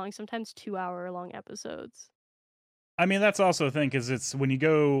hour long, sometimes 2-hour long episodes. I mean, that's also a thing because it's when you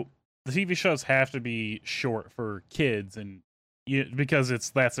go, the TV shows have to be short for kids and because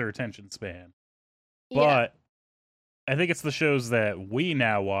that's their attention span. But I think it's the shows that we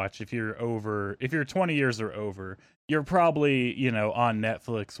now watch. If you're 20 years or over, you're probably, on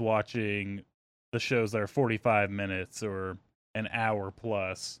Netflix watching the shows that are 45 minutes or an hour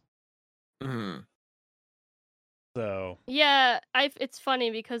plus. So yeah, it's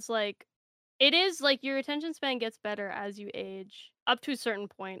funny because like it is like your attention span gets better as you age up to a certain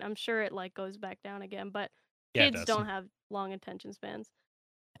point. I'm sure it like goes back down again, but kids don't have long attention spans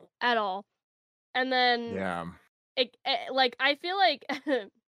at all. And then like I feel like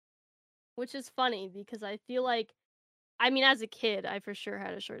which is funny because I feel like, I mean, as a kid, I for sure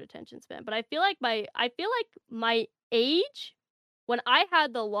had a short attention span, but I feel like my age when I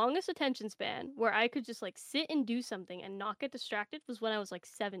had the longest attention span where I could just like sit and do something and not get distracted was when I was like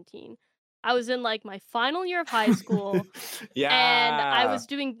 17. I was in like my final year of high school. And I Yeah. was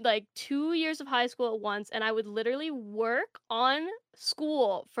doing like 2 years of high school at once, and I would literally work on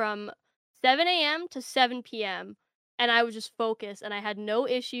school from 7 a.m. to 7 p.m. And I would just focus, and I had no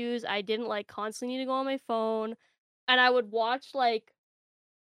issues. I didn't like constantly need to go on my phone, and I would watch like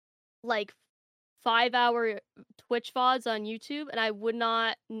 5-hour Twitch VODs on YouTube, and I would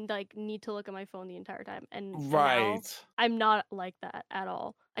not like need to look at my phone the entire time. And now Right. I'm not like that at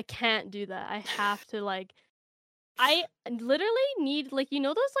all. I can't do that. I have to like I literally need like those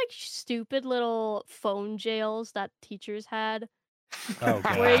like stupid little phone jails that teachers had Oh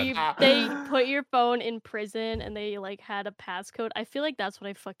where god. they put your phone in prison and they like had a passcode. I feel like that's what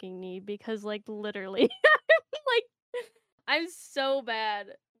I fucking need because like literally like I'm so bad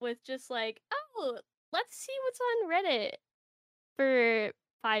with just like, oh, let's see what's on Reddit for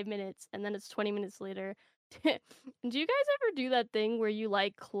 5 minutes and then it's 20 minutes later. Do you guys ever do that thing where you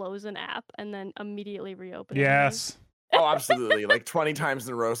like close an app and then immediately reopen it again? Yes. Oh, absolutely. Like 20 times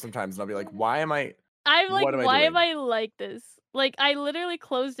in a row sometimes, and I'll be like, why am I I'm like, what am I why am doing? I like this? Like, I literally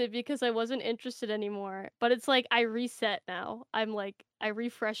closed it because I wasn't interested anymore. But it's like I reset now. I'm like, I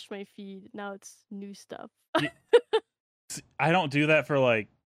refreshed my feed. Now it's new stuff. Y- I don't do that for like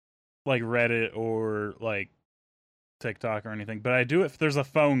Reddit or like TikTok or anything, but I do it if there's a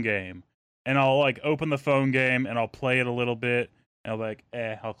phone game. And I'll like open the phone game and I'll play it a little bit and I'll be like,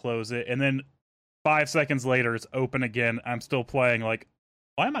 I'll close it. And then 5 seconds later it's open again. I'm still playing like,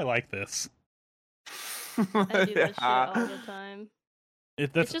 why am I like this? I do that shit all Yeah. the time.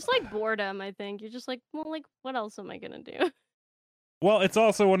 That's It's just like boredom, I think. You're just like, well, like, what else am I gonna do? well, it's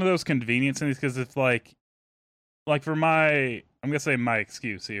also one of those convenience things because it's like for I'm gonna say my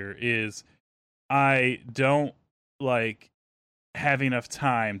excuse here is I don't like have enough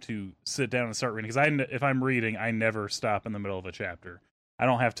time to sit down and start reading because if I'm reading, I never stop in the middle of a chapter. I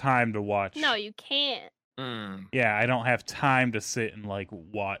don't have time to watch. No, you can't. Yeah, I don't have time to sit and like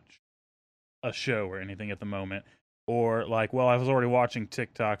watch a show or anything at the moment. Or like, well, I was already watching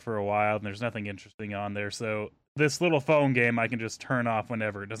TikTok for a while and there's nothing interesting on there, so this little phone game I can just turn off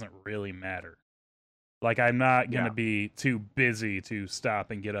whenever. It doesn't really matter. Like I'm not gonna Yeah. be too busy to stop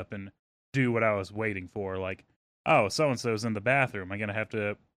and get up and do what I was waiting for. Like, oh, so and so's in the bathroom. I'm gonna have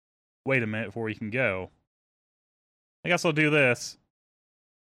to wait a minute before you can go. I guess I'll do this.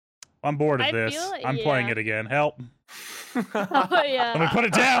 I'm bored of I this. feel I'm playing it again. Help. Oh yeah. Let me put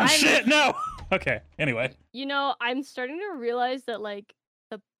it down. I'm- Shit, no. Okay. Anyway. I'm starting to realize that like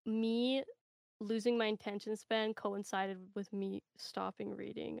me losing my attention span coincided with me stopping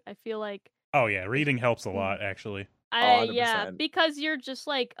reading. I feel like Oh yeah, reading helps a lot actually. yeah, 100%. because you're just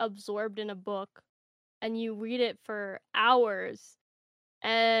like absorbed in a book and you read it for hours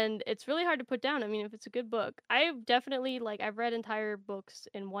and it's really hard to put down. I mean, if it's a good book. I've definitely like I've read entire books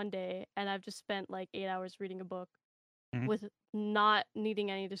in one day and I've just spent like 8 hours reading a book Mhm. with not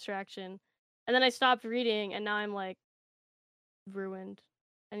needing any distraction. And then I stopped reading and now I'm like ruined.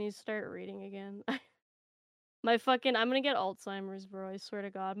 I need to start reading again. I'm gonna get Alzheimer's, bro. I swear to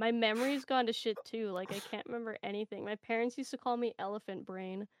God. My memory's gone to shit too. Like, I can't remember anything. My parents used to call me elephant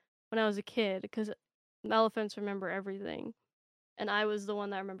brain when I was a kid because elephants remember everything. And I was the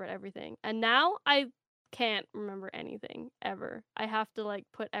one that remembered everything. And now I can't remember anything ever. I have to, like,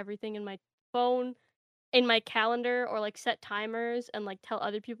 put everything in my phone, in my calendar, or, like, set timers and, like, tell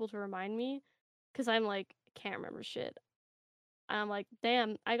other people to remind me because I'm, like, can't remember shit. And I'm like,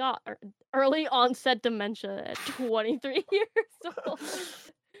 damn, I got early onset dementia at 23 years old.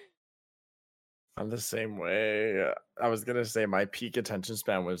 I'm the same way. I was gonna say my peak attention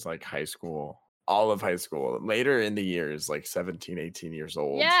span was like high school, all of high school. Later in the years, like 17, 18 years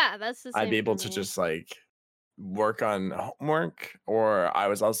old, Yeah, that's the same I'd be able for to me. just like work on homework, or I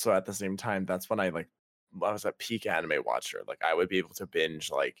was also at the same time, that's when I was a peak anime watcher. Like I would be able to binge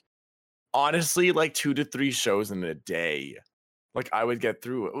like honestly like 2 to 3 shows in a day. Like I would get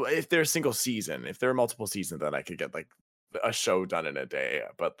through if they're a single season. If there are multiple seasons, then I could get like a show done in a day.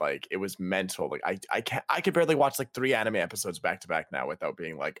 But like it was mental. Like I could barely watch like 3 anime episodes back to back now without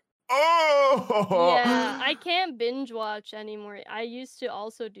being like, oh Yeah, I can't binge watch anymore. I used to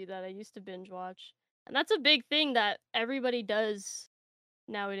also do that. I used to binge watch. And that's a big thing that everybody does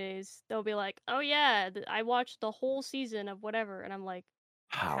nowadays. They'll be like, "Oh yeah, I watched the whole season of whatever." And I'm like,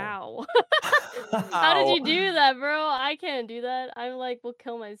 How? "How? How did you do that, bro? I can't do that. I'm like, will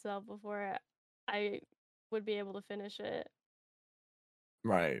kill myself before I would be able to finish it."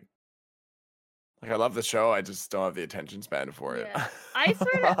 Right. Like I love the show. I just don't have the attention span for it. Yeah. I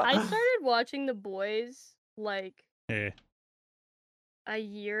started watching The Boys like Yeah. a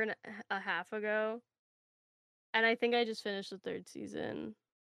year and a half ago. And I think I just finished the 3rd season.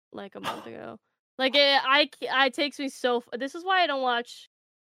 like a month ago. Like it takes me this is why I don't watch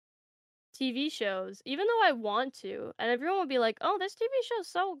TV shows, even though I want to. And everyone will be like, "Oh, this TV show's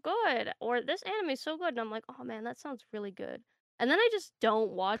so good," or "This anime is so good," and I'm like, "Oh man, that sounds really good." And then I just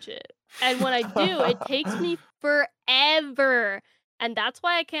don't watch it. And when I do, it takes me forever. And that's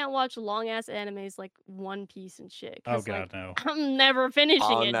why I can't watch long ass animes like One Piece and shit. Oh Cause like god, no. I'm never finishing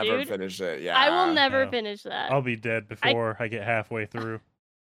I'll it, never dude. finish it. I will Yeah. never No. finish that. I'll be dead before I get halfway through.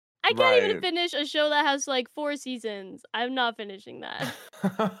 I can't even Right. finish a show that has like 4 seasons. I'm not finishing that.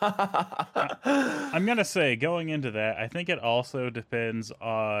 I'm gonna say, going into that, I think it also depends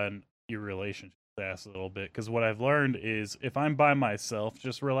on your relationship status a little bit. Because what I've learned is, if I'm by myself,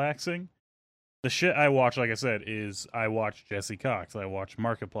 just relaxing, the shit I watch, like I said, is I watch Jesse Cox, I watch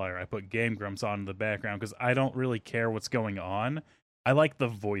Markiplier, I put Game Grumps on in the background because I don't really care what's going on. I like the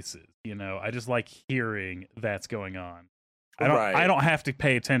voices, you know. I just like hearing that's going on. I Right. don't have to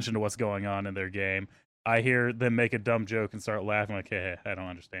pay attention to what's going on in their game. I hear them make a dumb joke and start laughing like, hey, I don't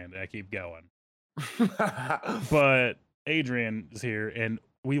understand it. I keep going. But Adrian is here, and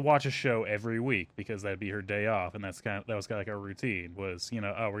we watch a show every week because that'd be her day off, and that was kind of like our routine. Was, you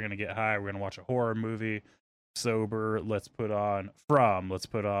know, oh, we're gonna get high, we're gonna watch a horror movie. Sober, let's put on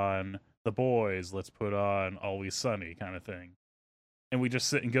The Boys, let's put on Always Sunny, kind of thing. And we just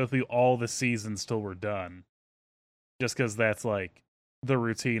sit and go through all the seasons till we're done, just because that's like the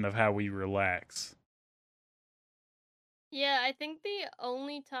routine of how we relax. Yeah, I think the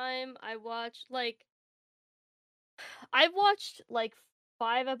only time I watched I've watched like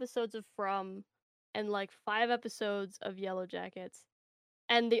 5 episodes of From and like 5 episodes of Yellow Jackets.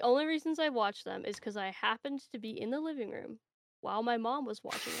 And the only reasons I watched them is because I happened to be in the living room while my mom was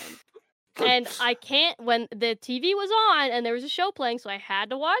watching them. And I can't, when the TV was on and there was a show playing, so I had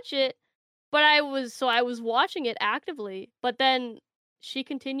to watch it. But I was watching it actively, but then she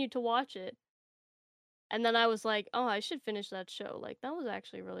continued to watch it. And then I was like, "Oh, I should finish that show. Like that was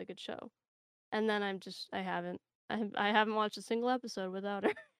actually a really good show." And then I haven't watched a single episode without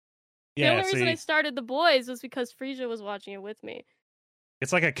her. The Yeah, only reason I see, started The Boys was because Frisia was watching it with me.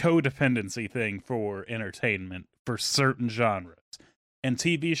 it's like a codependency thing for entertainment for certain genres. And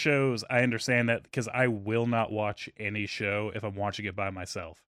TV shows, I understand that because I will not watch any show if I'm watching it by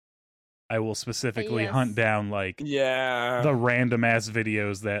myself. I will specifically Yes. hunt down like Yeah. the random ass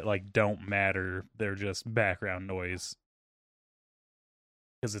videos that like don't matter. They're just background noise.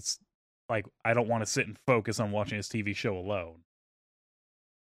 Because it's like I don't want to sit and focus on watching this TV show alone.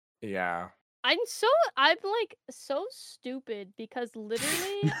 Yeah. I'm like so stupid because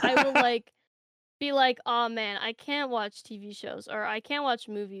literally I will like be like, "Oh man, I can't watch TV shows or I can't watch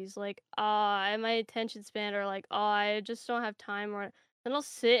movies." Like, my attention span or like, "Oh, I just don't have time." Or then I'll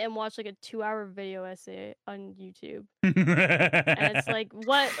sit and watch like a 2-hour video essay on YouTube. And it's like,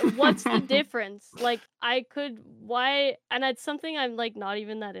 what's the difference? Like why, and it's something I'm like not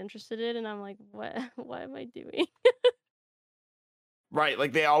even that interested in, and I'm like, what am I doing? Right.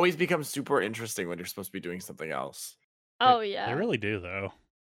 Like they always become super interesting when you're supposed to be doing something else. Oh They yeah. really do, though.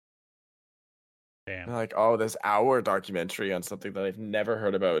 Damn. They're like, oh, this hour documentary on something that I've never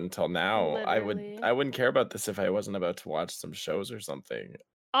heard about until now. Literally. I wouldn't care about this if I wasn't about to watch some shows or something.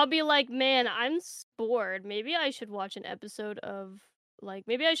 I'll be like, man, I'm bored. Maybe I should watch an episode of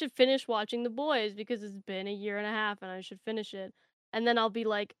maybe I should finish watching The Boys because it's been a year and a half and I should finish it. And then I'll be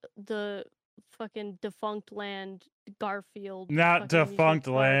like the fucking Defunct Land Garfield. Not fucking music Defunct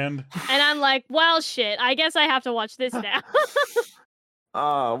part. Land. And I'm like, well, shit. I guess I have to watch this now.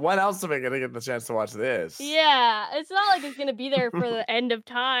 When else am I gonna get the chance to watch this? Yeah, it's not like it's gonna be there for the end of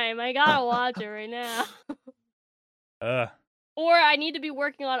time. I gotta watch it right now. Or I need to be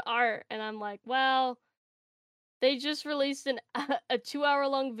working on art, and I'm like, well, they just released a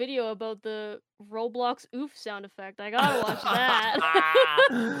 2-hour-long video about the Roblox oof sound effect. I gotta watch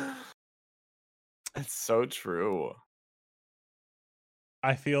that. It's so true.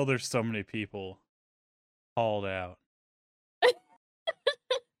 I feel there's so many people called out.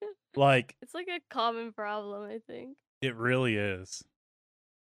 Like, It's like a common problem, I think. it really is.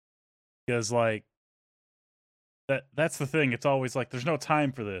 Because, like, that's the thing. It's always like, there's no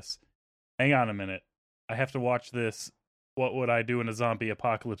time for this. Hang on a minute. I have to watch this What Would I Do in a Zombie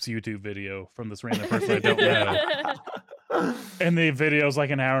Apocalypse YouTube video from this random person I don't know. And the video's like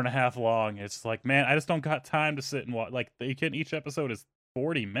an hour and a half long. It's like, man, I just don't got time to sit and watch. Like, each episode is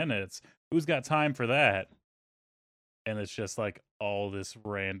 40 minutes. Who's got time for that? And it's just like all this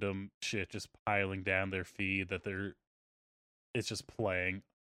random shit just piling down their feed that it's just playing.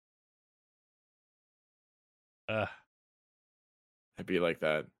 I'd be like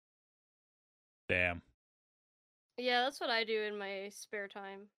that. Damn. Yeah, that's what I do in my spare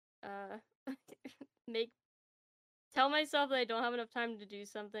time. tell myself that I don't have enough time to do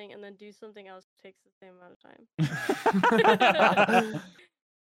something, and then do something else that takes the same amount of time.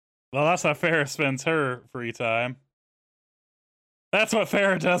 Well, that's how Farrah spends her free time. That's what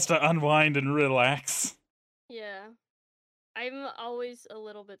Farrah does to unwind and relax. Yeah. I'm always a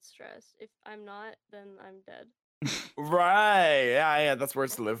little bit stressed. If I'm not, then I'm dead. Right. Yeah, that's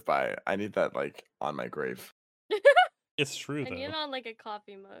words to live by. I need that like on my grave. It's true, I though. need it on like a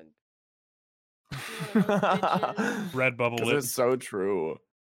coffee mug. One of those bitches. Red bubble Because lip, it's so true.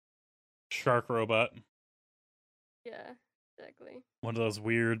 shark robot. Yeah, exactly. One of those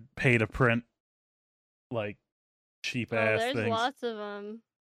weird pay to print, like, cheap ass There's things. lots of them.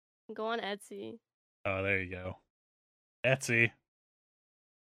 Go on Etsy. Oh, there you go. Etsy.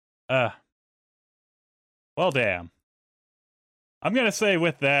 Well, damn. I'm gonna say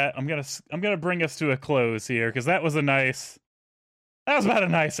with that, I'm gonna bring us to a close here because that was about a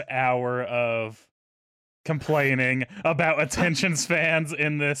nice hour of complaining about attention spans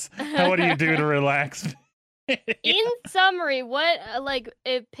in this. What do you do to relax? In summary, what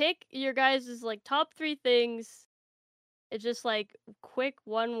pick your guys' like top 3 things. It's just like quick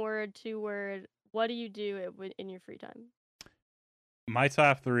 1 word, 2 word. What do you do in your free time? My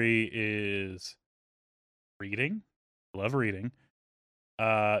top 3 is reading. Love reading.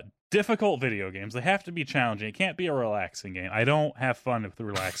 Difficult video games. They have to be challenging. It can't be a relaxing game. I don't have fun with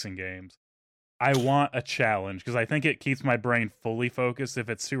relaxing games. I want a challenge because I think it keeps my brain fully focused. If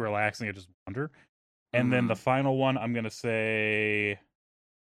it's too relaxing, I just wander. And then the final one, I'm gonna say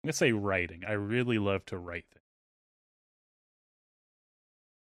writing. I really love to write things.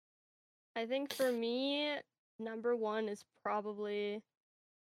 I think for me, number 1 is probably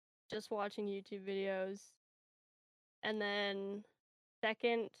just watching YouTube videos. And then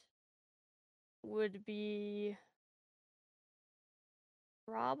second would be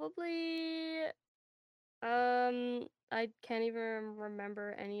probably I can't even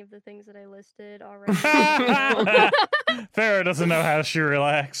remember any of the things that I listed already. Farrah doesn't know how she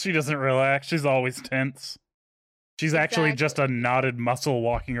relax. She doesn't relax. She's always tense. She's actually just a knotted muscle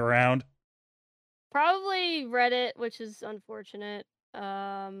walking around. Probably Reddit, which is unfortunate.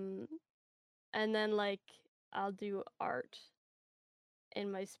 And then like I'll do art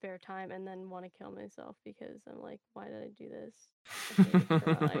in my spare time and then want to kill myself because I'm like, why did I do this? I hate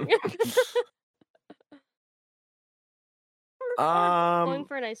drawing. Going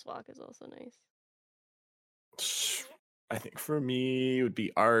for a nice walk is also nice. I think for me it would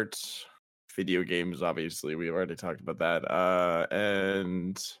be art, video games. Obviously, we've already talked about that.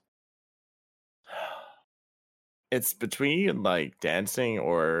 And it's between like dancing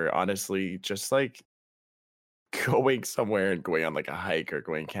or honestly just like going somewhere and going on like a hike or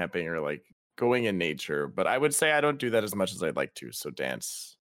going camping or like going in nature. But I would say I don't do that as much as I'd like to. So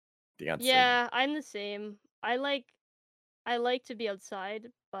dancing. Yeah, I'm the same. I like to be outside,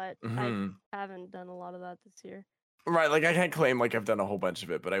 but I haven't done a lot of that this year. Right, like I can't claim like I've done a whole bunch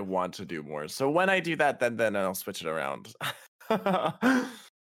of it, but I want to do more. So when I do that, then I'll switch it around.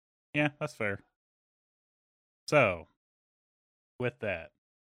 Yeah, that's fair. So, with that,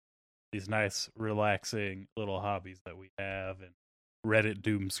 these nice, relaxing little hobbies that we have, and Reddit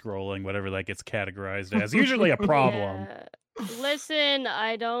doom scrolling, whatever that gets categorized as, usually a problem. Yeah. Listen,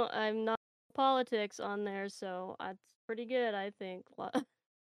 I'm not politics on there, so that's pretty good, I think.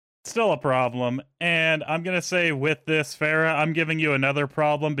 Still a problem. And I'm going to say with this, Farrah, I'm giving you another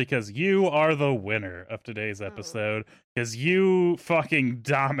problem because you are the winner of today's episode because you fucking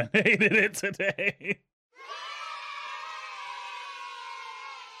dominated it today.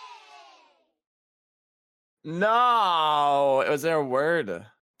 No, was there a word?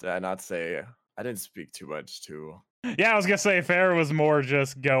 Did I not say? I didn't speak too much too. Yeah, I was going to say Farrah was more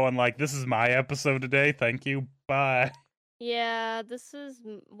just going like, this is my episode today. Thank you. Bye. Yeah, this is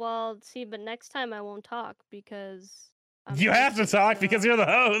see, but next time I won't talk because you have to talk because you're the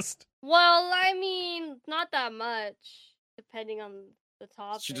host. Well, I mean, not that much, depending on the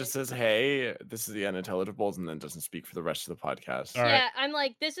topic. She just says, "Hey, this is the Unintelligibles," and then doesn't speak for the rest of the podcast. All right. Yeah, I'm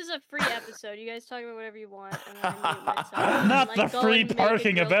like, this is a free episode. You guys talk about whatever you want, and then I mute myself. Not the free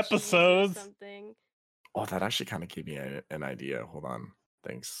parking of episodes. Oh, that actually kind of gave me an idea. Hold on.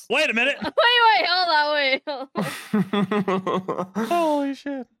 Thanks. Wait a minute. Wait, hold on. Holy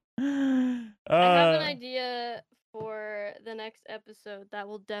shit. I have an idea for the next episode that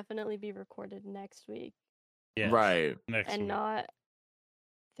will definitely be recorded next week. Yes, right. Next and week. Not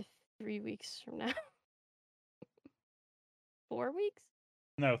 3 weeks from now. 4 weeks?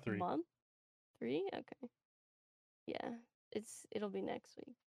 No, 3. A month? 3? Okay. Yeah, it'll be next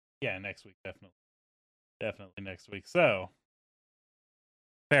week. Yeah, next week, definitely. Definitely next week. So,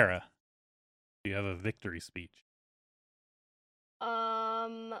 Farah, do you have a victory speech?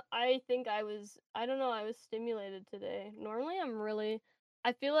 I think I don't know, I was stimulated today. Normally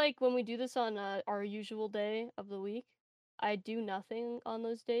I feel like when we do this on our usual day of the week, I do nothing on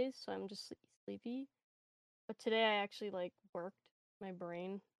those days, so I'm just sleepy. But today I actually like worked my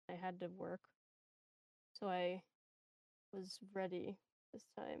brain. I had to work. So I was ready this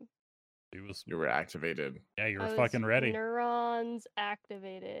time. You were activated. Yeah, you were I fucking was ready. Neurons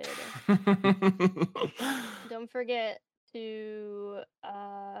activated. Don't forget to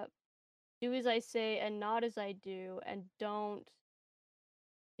do as I say and not as I do, and don't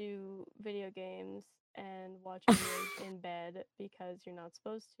do video games and watch videos in bed because you're not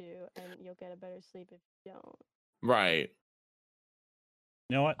supposed to, and you'll get a better sleep if you don't. Right.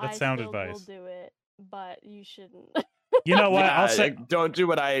 You know what? That's sound I still will advice. do it, but you shouldn't. You know what? Yeah, I'll say. don't do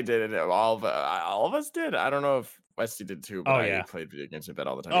what I did. All of us did. I don't know if Westy did too, but Oh, I yeah. played video games in bed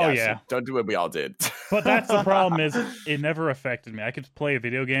all the time. Oh, So yeah. don't do what we all did. But that's the problem is it never affected me. I could play a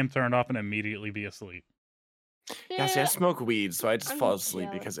video game, turn it off, and immediately be asleep. Yeah, see, I smoke weed, so I just I'm fall asleep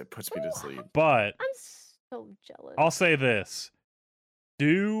jealous. because it puts me to sleep. But I'm so jealous. I'll say this.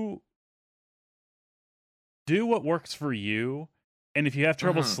 Do what works for you. And if you have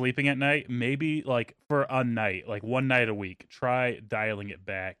trouble sleeping at night, maybe like for a night, like one night a week, try dialing it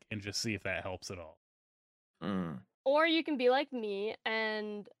back and just see if that helps at all. Or you can be like me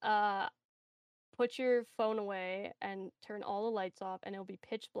and put your phone away and turn all the lights off, and it'll be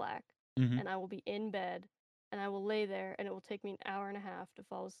pitch black, and I will be in bed, and I will lay there, and it will take me an hour and a half to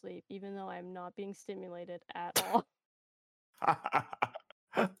fall asleep, even though I'm not being stimulated at all.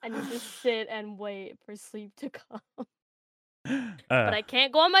 And you just sit and wait for sleep to come. But I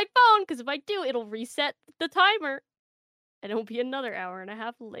can't go on my phone, because if I do, it'll reset the timer, and it'll be another hour and a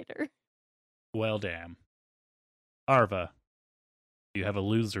half later. Well, damn. Arva, do you have a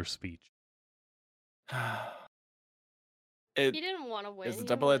loser speech? He didn't want to win. It's a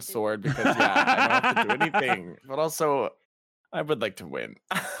double-edged sword because, yeah, I don't have to do anything. But also, I would like to win.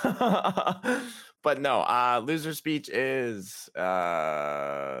 But no, loser speech is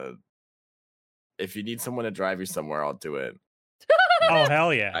if you need someone to drive you somewhere, I'll do it. Oh,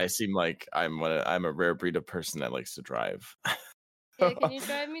 hell yeah. I seem like I'm a rare breed of person that likes to drive. Yeah, can you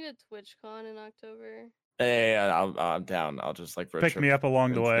drive me to TwitchCon in October? Yeah, I'm down. I'll just like road Pick trip me up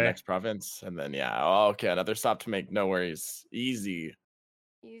along the into way. the next province, and then yeah. Oh, okay, another stop to make. No worries, easy.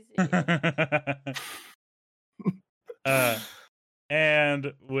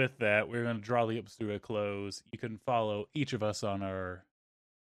 And with that, we're going to draw the episode to a close. You can follow each of us on our.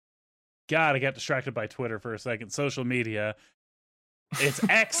 God, I got distracted by Twitter for a second. Social media. It's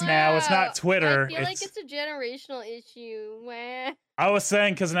X now. It's not Twitter. I feel like it's a generational issue. Wow. I was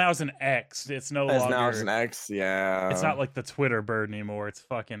saying because now it's an X. It's no longer. Now it's an X. Yeah. It's not like the Twitter bird anymore. It's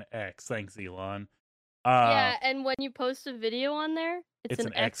fucking X. Thanks, Elon. Yeah, and when you post a video on there, it's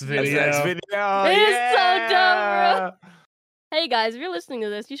an X video. It's an X video. It's so dumb, bro. Hey guys, if you're listening to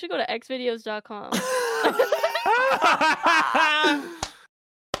this, you should go to xvideos.com.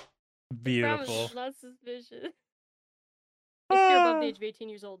 Beautiful. Promise, not suspicious. If you're above the age of 18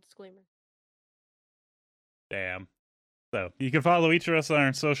 years old, disclaimer. Damn. So you can follow each of us on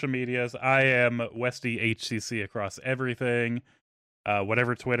our social medias. I am Westy HCC across everything.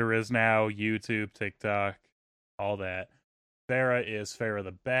 Whatever Twitter is now, YouTube, TikTok, all that. Farah is Farah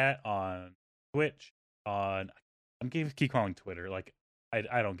the Bat on Twitch. I'm gonna keep calling Twitter. Like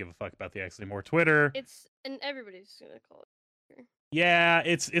I don't give a fuck about the X anymore. Twitter. And everybody's gonna call it Twitter. Yeah,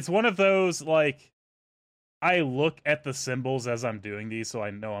 it's one of those like I look at the symbols as I'm doing these, so I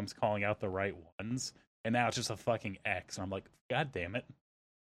know I'm calling out the right ones. And now it's just a fucking X, and I'm like, God damn it!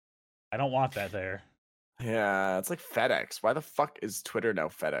 I don't want that there. Yeah, it's like FedEx. Why the fuck is Twitter now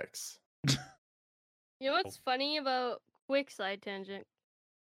FedEx? You know what's funny about quick side tangent?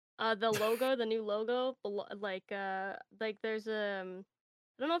 The logo, the new logo, like there's a,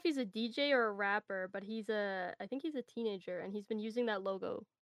 I don't know if he's a DJ or a rapper, but I think he's a teenager, and he's been using that logo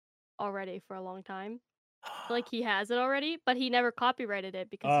already for a long time. Like he has it already, but he never copyrighted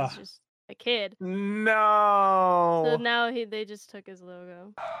it because he's just a kid. No. So now they just took his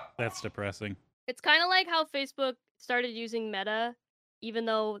logo. That's depressing. It's kind of like how Facebook started using Meta, even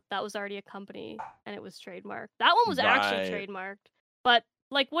though that was already a company and it was trademarked. That one was actually trademarked. But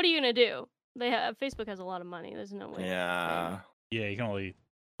like, what are you gonna do? Facebook has a lot of money. There's no way. Yeah. Yeah, you can only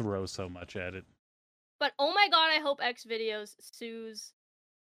throw so much at it. But oh my god, I hope X Videos sues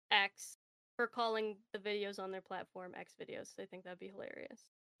X for calling the videos on their platform X Videos. I think that'd be hilarious.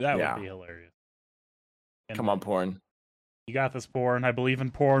 That would be hilarious. And come on, porn. You got this, porn. I believe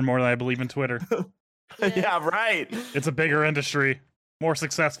in porn more than I believe in Twitter. Yeah, right. It's a bigger industry. more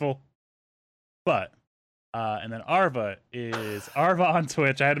successful. But and then Arva is Arva on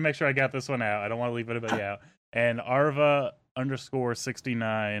Twitch. I had to make sure I got this one out. I don't want to leave anybody out. And Arva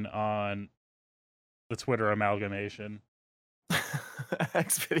 _69 on the Twitter amalgamation.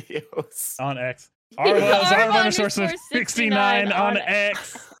 X videos. On X. Arva is Arva Arva _69 on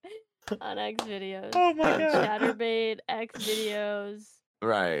X. On X videos. Oh my god. Chatterbait, X videos.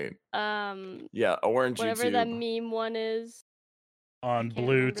 Right. Yeah, orange Whatever YouTube. that meme one is. On can't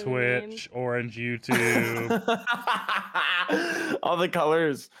blue remember the name. Twitch, orange YouTube. All the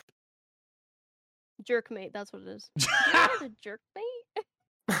colors. Jerkmate, that's what it is. The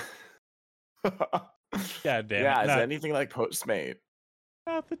Jerkmate? God damn Yeah, it. is Not, it anything like Postmate?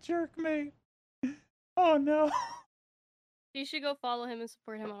 not the jerk mate. Oh no. You should go follow him and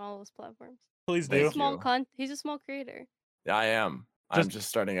support him on all those platforms. Please Thank do. you. He's a small creator. Yeah, I am. I'm just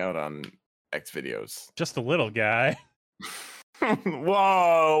starting out on X videos. Just a little guy.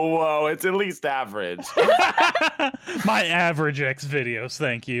 Whoa, it's at least average. My average X videos,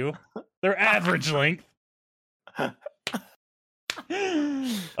 thank you. They're average length. Some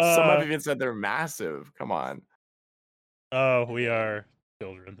have even said they're massive. Come on. Oh, we are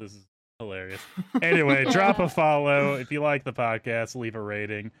children. This is hilarious. Anyway, drop a follow. If you like the podcast, leave a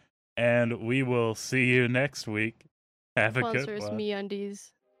rating. And we will see you next week. Have a good Sponsors one.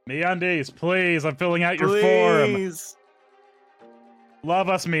 MeUndies. MeUndies, please. I'm filling out your form. Please. Love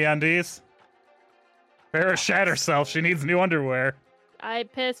us, MeUndies. Farrah shat herself. She needs new underwear. I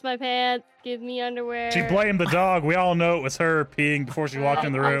pissed my pants. Give me underwear. She blamed the dog. We all know it was her peeing before she walked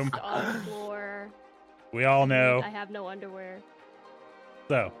in the room. I pissed on the floor. We all know. I have no underwear.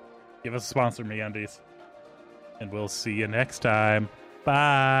 So, give us a sponsor, MeUndies. And we'll see you next time.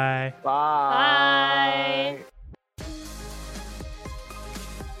 Bye. Bye. Bye.